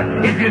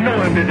wonder if you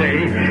know him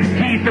today.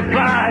 He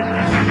supplies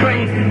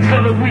strength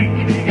for the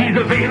weak. He's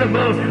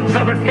available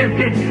for the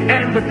tempted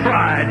and the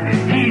tried.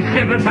 He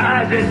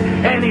sympathizes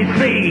and he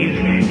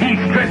saves. He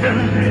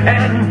strengthens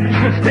and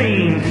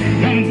sustains.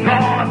 He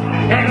guards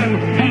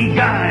and he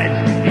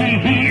guides. He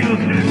heals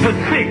the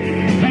sick.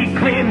 He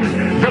cleanses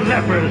the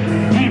lepers.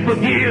 He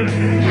forgives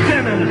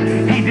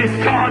sinners. He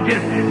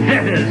discharges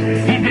debtors.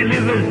 He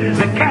delivers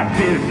the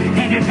captive.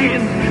 He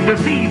defends the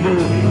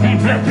feeble. He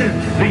blesses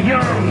the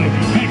young.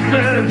 He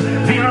serves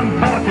the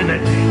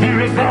unfortunate. He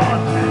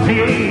regards the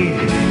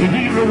aged.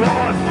 He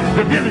rewards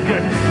the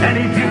diligent. And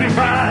he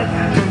beautifies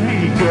the meek.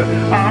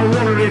 I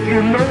wonder if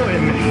you know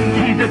him.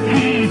 He's the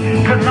key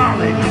to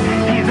knowledge.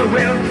 He's the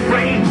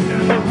wellspring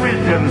of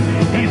wisdom.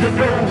 He's the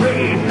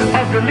doorway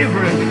of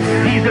deliverance.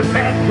 He's the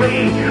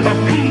pathway of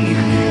peace.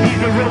 He's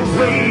the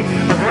roadway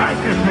of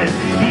righteousness.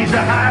 He's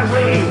the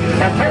highway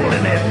of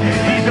holiness.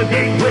 He's the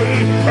gateway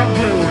of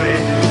glory.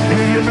 Do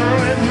you know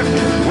him?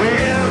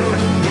 Well,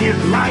 his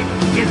light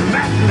is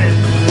matchless.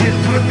 His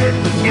goodness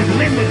is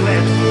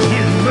limitless.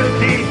 His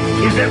mercy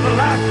is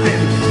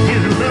everlasting.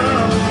 His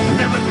love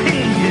never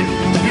changes.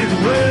 His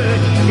word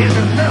is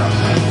enough.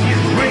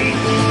 His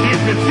grace is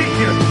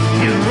sufficient.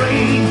 His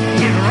reign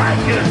is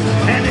righteous.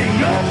 And his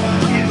yoke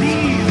is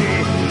easy.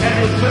 And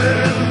his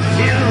burden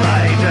is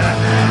light.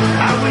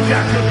 I wish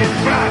I could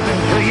describe him,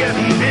 but yet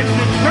he's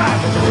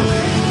indescribable.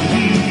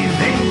 He's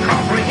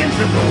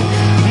incomprehensible.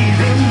 He's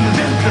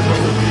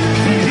invincible.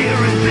 He's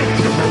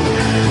irresistible.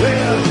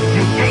 Well,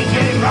 you can't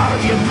get him out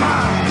of your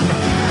mind.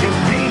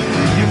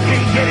 You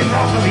can't get him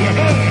off of your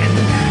head.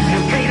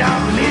 You can't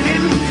outlive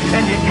him,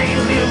 and you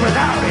can't live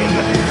without him.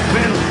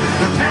 Well,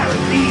 the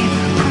Pharisees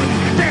couldn't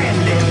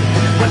stand him,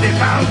 but they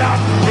found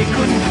out they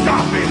couldn't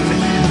stop him.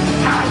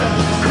 Pilate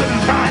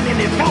couldn't find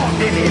any fault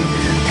in him.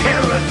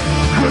 Herod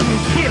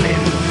couldn't kill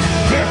him.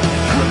 Death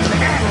couldn't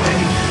handle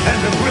him, and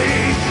the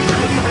grave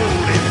couldn't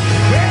hold him.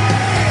 Yeah!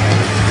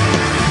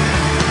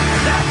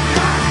 That's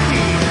my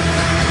king.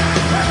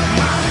 That's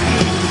my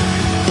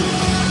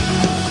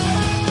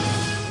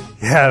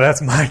king. Yeah,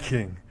 that's my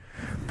king.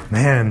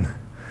 Man,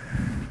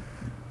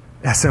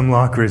 S.M.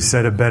 Lockridge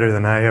said it better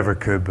than I ever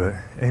could, but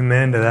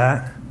amen to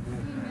that?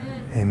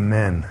 Amen.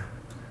 Amen.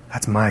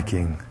 That's my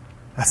king.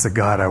 That's the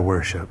God I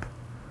worship.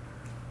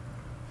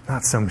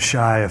 Not some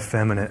shy,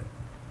 effeminate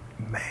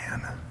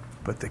man,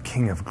 but the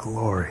King of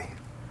glory.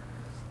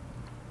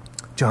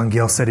 John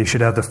Gale said he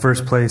should have the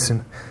first place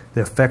in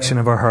the affection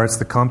of our hearts,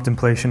 the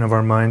contemplation of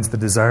our minds, the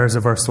desires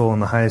of our soul,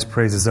 and the highest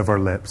praises of our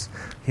lips.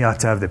 He ought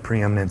to have the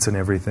preeminence in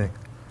everything.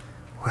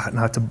 We ought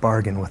not to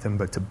bargain with him,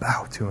 but to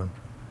bow to him.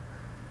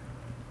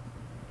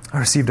 I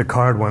received a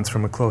card once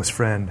from a close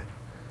friend.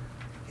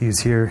 He's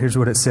here. Here's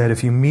what it said.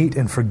 If you meet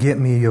and forget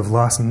me, you have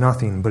lost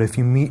nothing. But if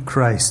you meet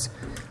Christ,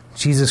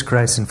 Jesus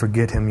Christ, and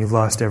forget him, you've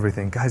lost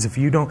everything. Guys, if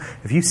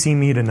you see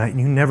me tonight and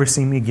you never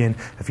see me again,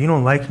 if you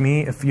don't like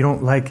me, if you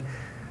don't like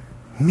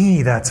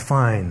me, that's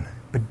fine.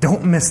 But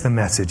don't miss the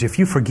message. If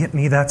you forget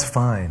me, that's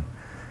fine.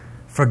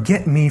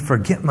 Forget me,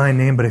 forget my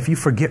name, but if you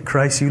forget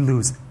Christ, you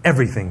lose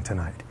everything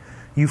tonight.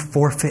 You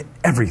forfeit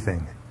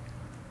everything.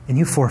 And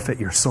you forfeit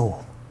your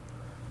soul.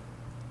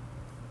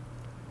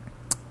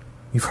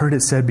 You've heard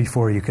it said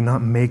before, you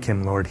cannot make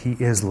him Lord. He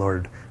is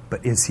Lord.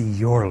 But is he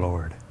your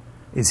Lord?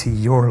 Is he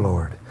your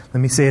Lord? Let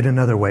me say it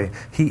another way.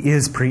 He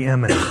is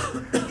preeminent.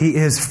 He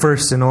is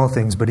first in all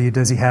things, but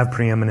does he have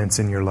preeminence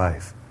in your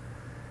life?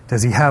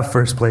 Does he have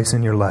first place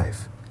in your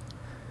life?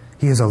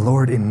 He is a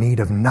Lord in need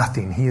of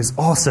nothing. He is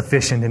all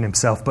sufficient in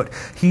himself, but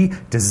he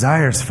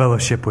desires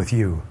fellowship with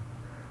you.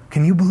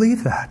 Can you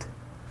believe that?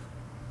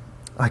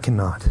 I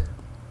cannot.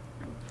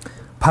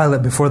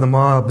 Pilate before the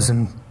mobs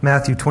in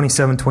Matthew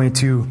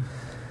 27:22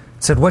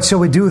 said, "What shall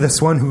we do with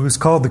this one who is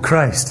called the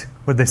Christ?"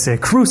 What did they say?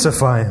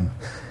 Crucify him.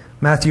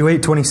 Matthew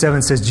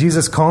 8:27 says,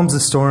 Jesus calms the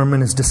storm,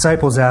 and his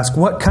disciples ask,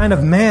 "What kind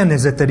of man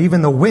is it that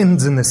even the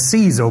winds and the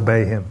seas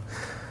obey him?"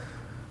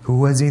 Who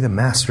was he? The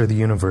master of the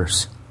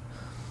universe.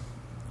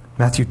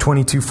 Matthew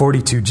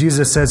 22:42,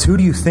 Jesus says, "Who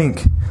do you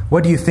think?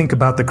 What do you think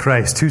about the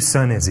Christ? Whose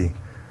son is he?"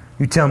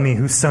 You tell me,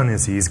 whose son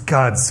is he? He's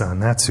God's son.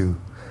 That's who.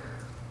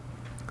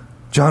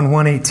 John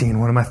 1:18,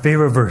 one of my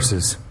favorite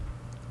verses.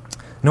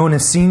 No one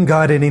has seen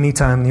God at any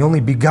time. The only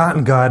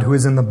begotten God who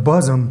is in the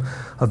bosom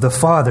of the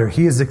Father,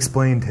 he has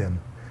explained him.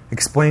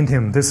 explained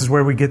him. This is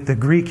where we get the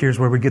Greek, here's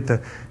where we get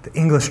the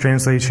English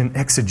translation,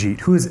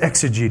 exegete. Who has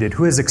exegeted?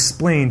 Who has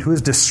explained? Who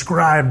has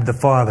described the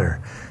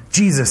Father?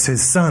 Jesus,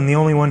 his Son, the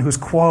only one who's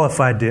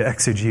qualified to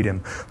exegete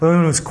him, the only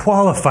one who's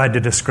qualified to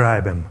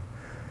describe him.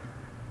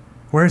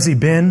 Where has he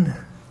been?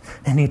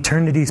 In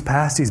eternity's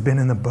past, he's been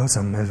in the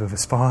bosom of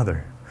his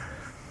Father.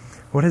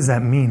 What does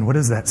that mean? What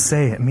does that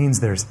say? It means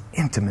there's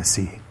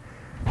intimacy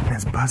in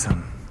his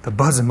bosom, the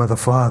bosom of the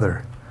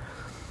Father.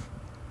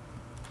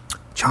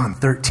 John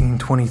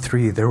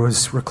 13:23, there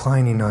was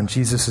reclining on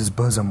Jesus'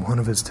 bosom one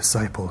of his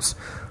disciples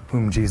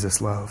whom Jesus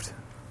loved.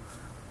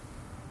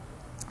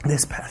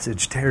 This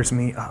passage tears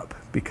me up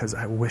because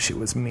I wish it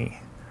was me.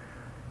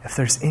 If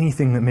there's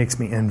anything that makes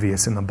me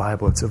envious in the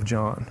Bible, it's of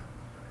John.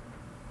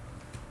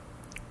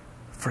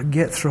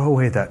 Throw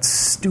away that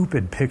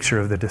stupid picture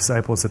of the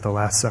disciples at the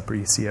Last Supper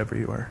you see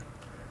everywhere.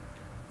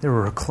 They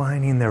were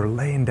reclining, they were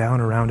laying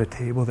down around a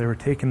table, they were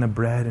taking the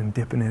bread and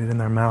dipping it in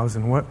their mouths,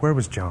 and where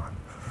was John?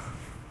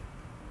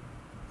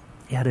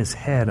 He had his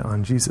head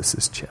on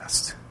Jesus'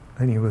 chest,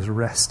 and he was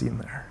resting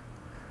there.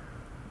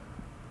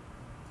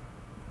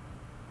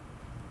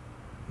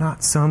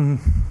 Not some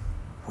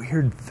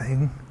weird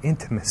thing,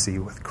 intimacy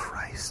with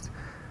Christ,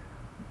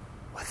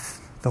 with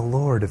the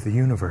Lord of the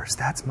universe.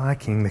 That's my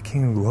King, the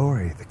King of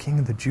glory, the King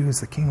of the Jews,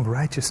 the King of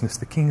righteousness,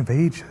 the King of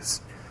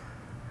ages.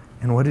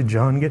 And what did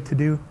John get to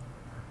do?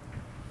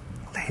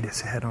 Laid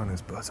his head on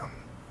his bosom.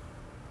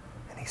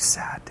 And he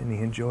sat and he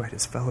enjoyed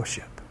his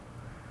fellowship.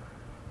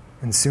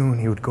 And soon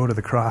he would go to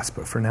the cross,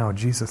 but for now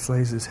Jesus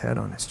lays his head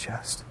on his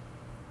chest.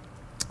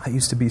 I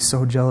used to be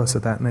so jealous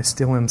of that, and I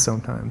still am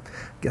sometimes.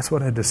 Guess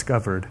what I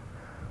discovered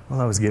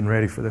while I was getting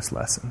ready for this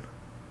lesson?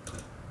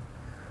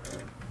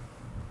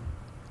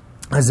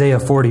 Isaiah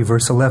 40,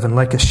 verse 11,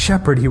 like a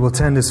shepherd he will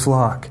tend his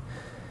flock.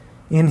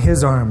 In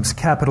his arms,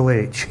 capital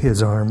H,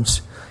 his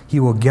arms, he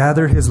will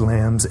gather his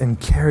lambs and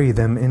carry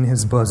them in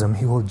his bosom.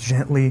 He will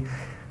gently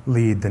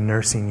lead the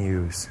nursing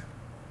ewes.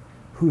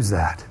 Who's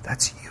that?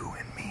 That's you.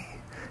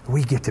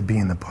 We get to be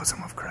in the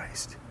bosom of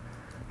Christ.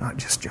 Not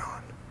just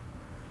John.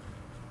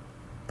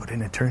 But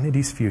in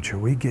eternity's future,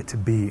 we get to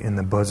be in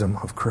the bosom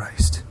of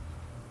Christ.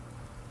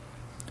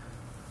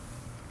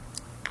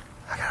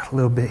 I got a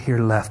little bit here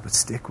left, but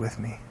stick with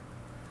me.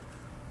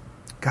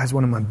 Guy's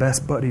one of my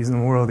best buddies in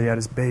the world. He had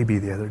his baby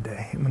the other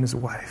day. Him and his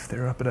wife. They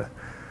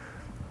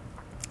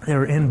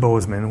were in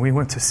Bozeman. We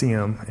went to see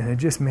him, and it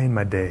just made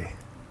my day.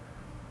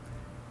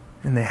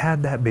 And they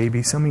had that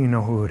baby. Some of you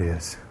know who it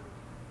is.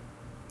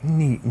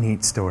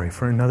 Neat story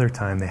for another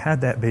time. They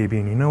had that baby,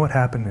 and you know what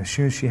happened as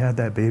soon as she had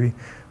that baby?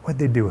 What'd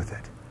they do with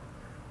it?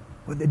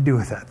 What'd they do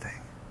with that thing?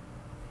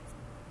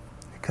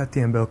 They cut the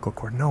umbilical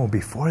cord. No,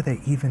 before they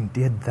even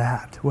did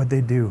that, what'd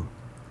they do?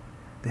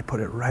 They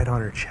put it right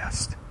on her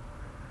chest.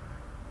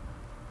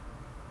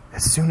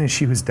 As soon as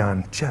she was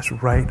done, just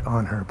right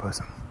on her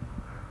bosom,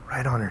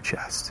 right on her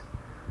chest.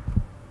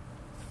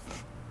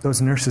 Those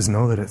nurses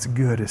know that it's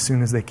good as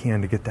soon as they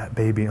can to get that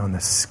baby on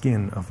the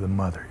skin of the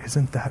mother.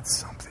 Isn't that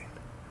something?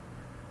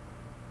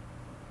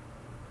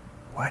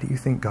 Why do you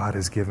think God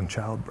has given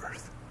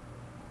childbirth?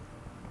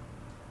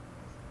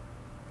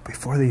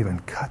 Before they even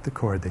cut the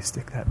cord, they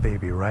stick that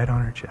baby right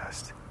on her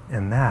chest.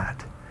 And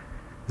that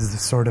is the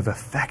sort of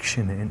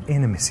affection and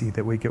intimacy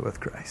that we get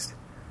with Christ.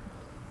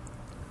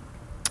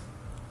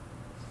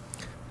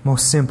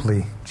 Most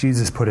simply,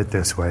 Jesus put it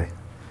this way.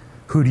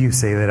 Who do you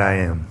say that I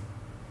am?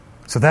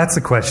 So that's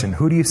the question.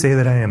 Who do you say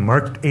that I am?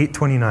 Mark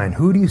 8:29.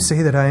 Who do you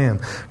say that I am?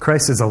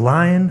 Christ is a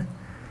lion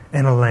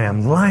and a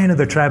lamb. Lion of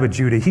the tribe of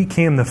Judah. He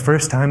came the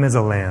first time as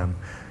a lamb.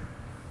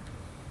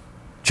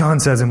 John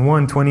says in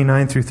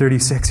 1:29 through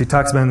 36, he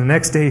talks about the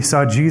next day he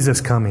saw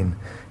Jesus coming.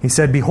 He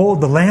said,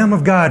 behold, the Lamb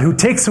of God who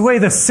takes away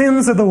the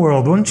sins of the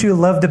world. Wouldn't you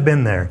love to have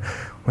been there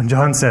when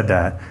John said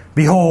that?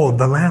 Behold,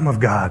 the Lamb of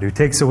God who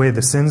takes away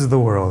the sins of the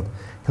world.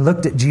 He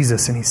looked at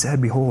Jesus and he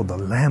said, behold, the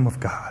Lamb of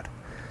God.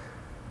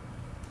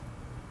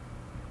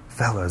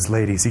 Fellas,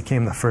 ladies, he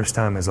came the first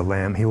time as a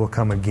lamb. He will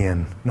come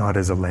again, not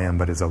as a lamb,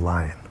 but as a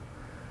lion.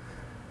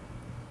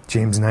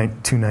 James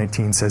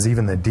 2:19 says,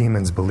 even the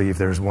demons believe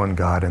there's one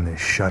God and they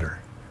shudder.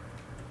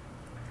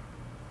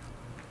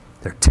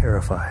 They're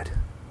terrified.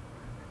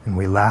 And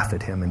we laugh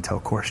at him and tell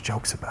coarse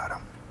jokes about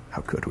him.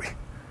 How could we?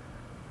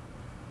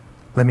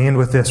 Let me end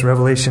with this.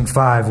 Revelation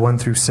 5, 1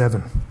 through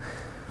 7.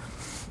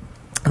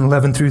 And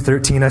 11 through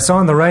 13. I saw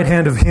on the right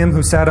hand of him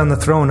who sat on the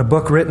throne a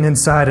book written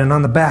inside, and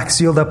on the back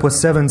sealed up with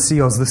 7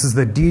 seals. This is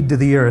the deed to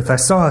the earth. I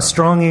saw a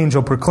strong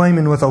angel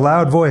proclaiming with a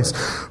loud voice,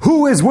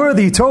 who is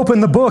worthy to open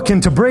the book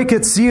and to break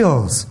its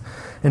seals?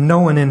 And no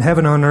one in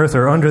heaven, on earth,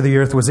 or under the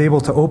earth was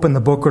able to open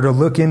the book or to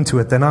look into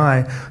it. Then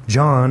I,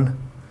 John,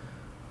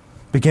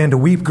 began to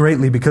weep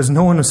greatly because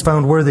no one was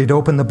found worthy to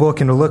open the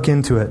book and to look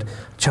into it.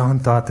 John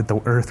thought that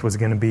the earth was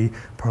going to be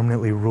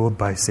permanently ruled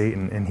by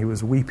Satan, and he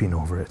was weeping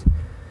over it.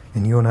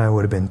 And you and I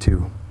would have been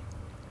too.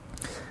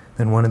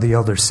 Then one of the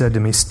elders said to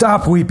me,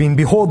 stop weeping.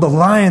 Behold, the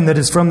Lion that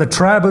is from the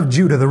tribe of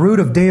Judah, the root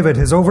of David,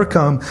 has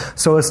overcome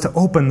so as to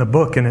open the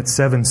book and its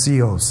 7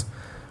 seals.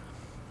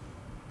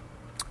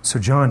 So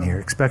John here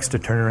expects to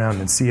turn around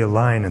and see a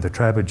lion of the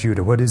tribe of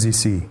Judah. What does he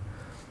see?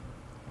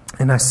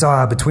 And I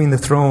saw between the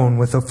throne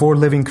with the 4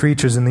 living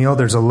creatures and the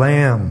elders a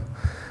lamb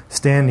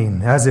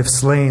standing as if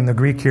slain. The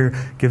Greek here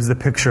gives the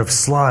picture of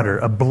slaughter,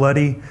 a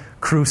bloody,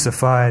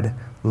 crucified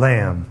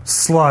lamb,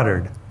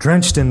 slaughtered,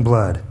 drenched in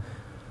blood,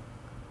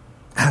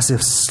 as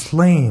if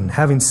slain,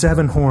 having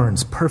 7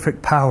 horns,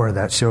 perfect power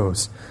that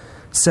shows.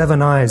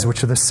 7 eyes,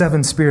 which are the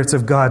 7 spirits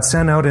of God,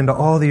 sent out into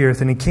all the earth.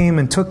 And he came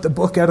and took the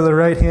book out of the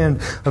right hand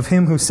of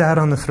him who sat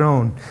on the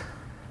throne.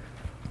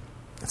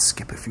 Let's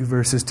skip a few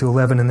verses to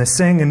 11. And they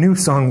sang a new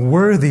song,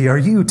 "Worthy are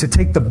you to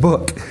take the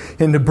book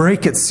and to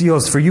break its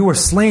seals, for you were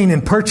slain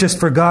and purchased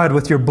for God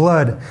with your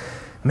blood,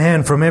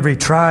 man from every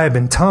tribe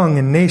and tongue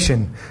and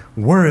nation.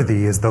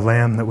 Worthy is the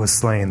Lamb that was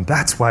slain."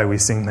 That's why we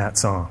sing that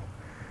song.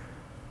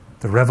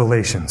 The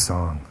Revelation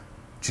song.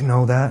 Did you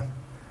know that?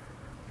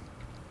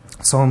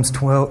 Psalms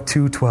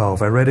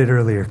 2:12. I read it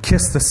earlier.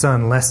 "Kiss the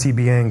Son, lest he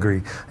be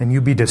angry, and you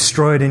be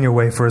destroyed in your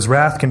way, for his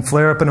wrath can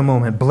flare up in a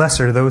moment.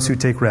 Blessed are those who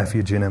take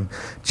refuge in him."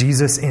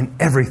 Jesus in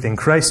everything.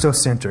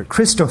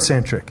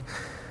 Christocentric.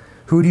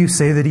 Who do you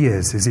say that he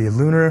is? Is he a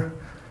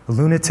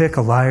lunatic,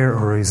 a liar,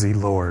 or is he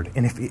Lord?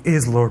 And if he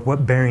is Lord,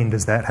 what bearing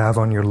does that have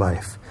on your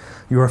life?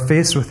 You are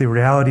faced with the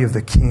reality of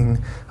the King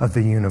of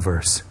the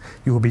universe.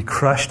 You will be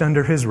crushed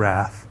under his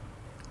wrath,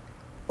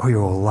 or you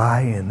will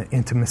lie in the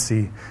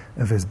intimacy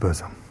of his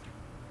bosom.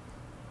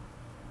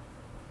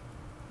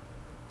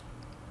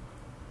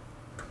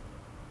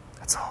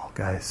 That's all,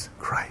 guys.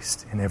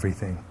 Christ in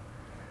everything.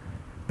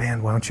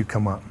 Band, why don't you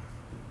come up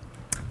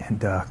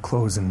and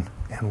close and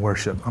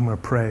worship. I'm going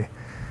to pray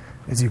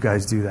as you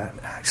guys do that.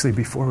 Actually,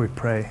 before we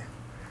pray,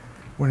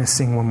 we're going to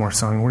sing one more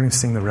song. We're going to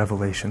sing the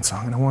Revelation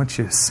song, and I want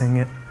you to sing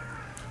it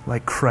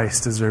like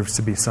Christ deserves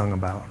to be sung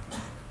about.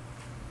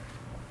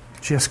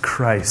 Just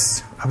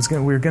Christ. We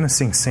were going to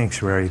sing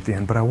Sanctuary at the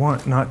end, but I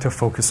want not to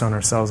focus on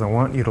ourselves. I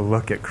want you to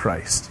look at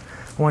Christ.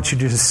 I want you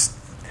to just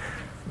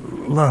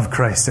love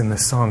Christ in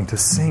this song, to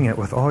sing it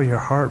with all your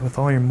heart, with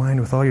all your mind,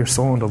 with all your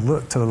soul, and to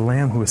look to the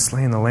Lamb who is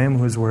slain, the Lamb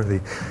who is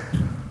worthy.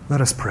 Let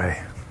us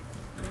pray.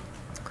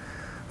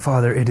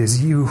 Father, it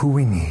is you who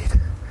we need.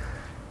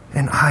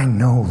 And I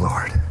know,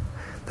 Lord,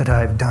 that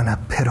I've done a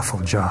pitiful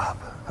job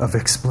of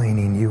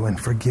explaining you, and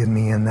forgive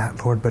me in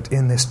that, Lord. But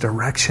in this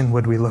direction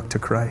would we look to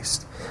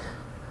Christ.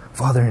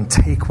 Father, and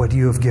take what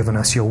you have given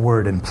us, your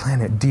word, and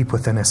plant it deep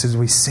within us as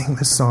we sing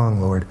this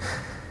song, Lord.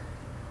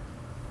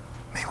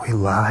 May we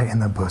lie in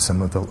the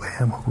bosom of the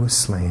Lamb who was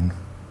slain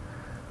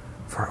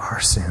for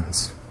our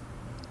sins.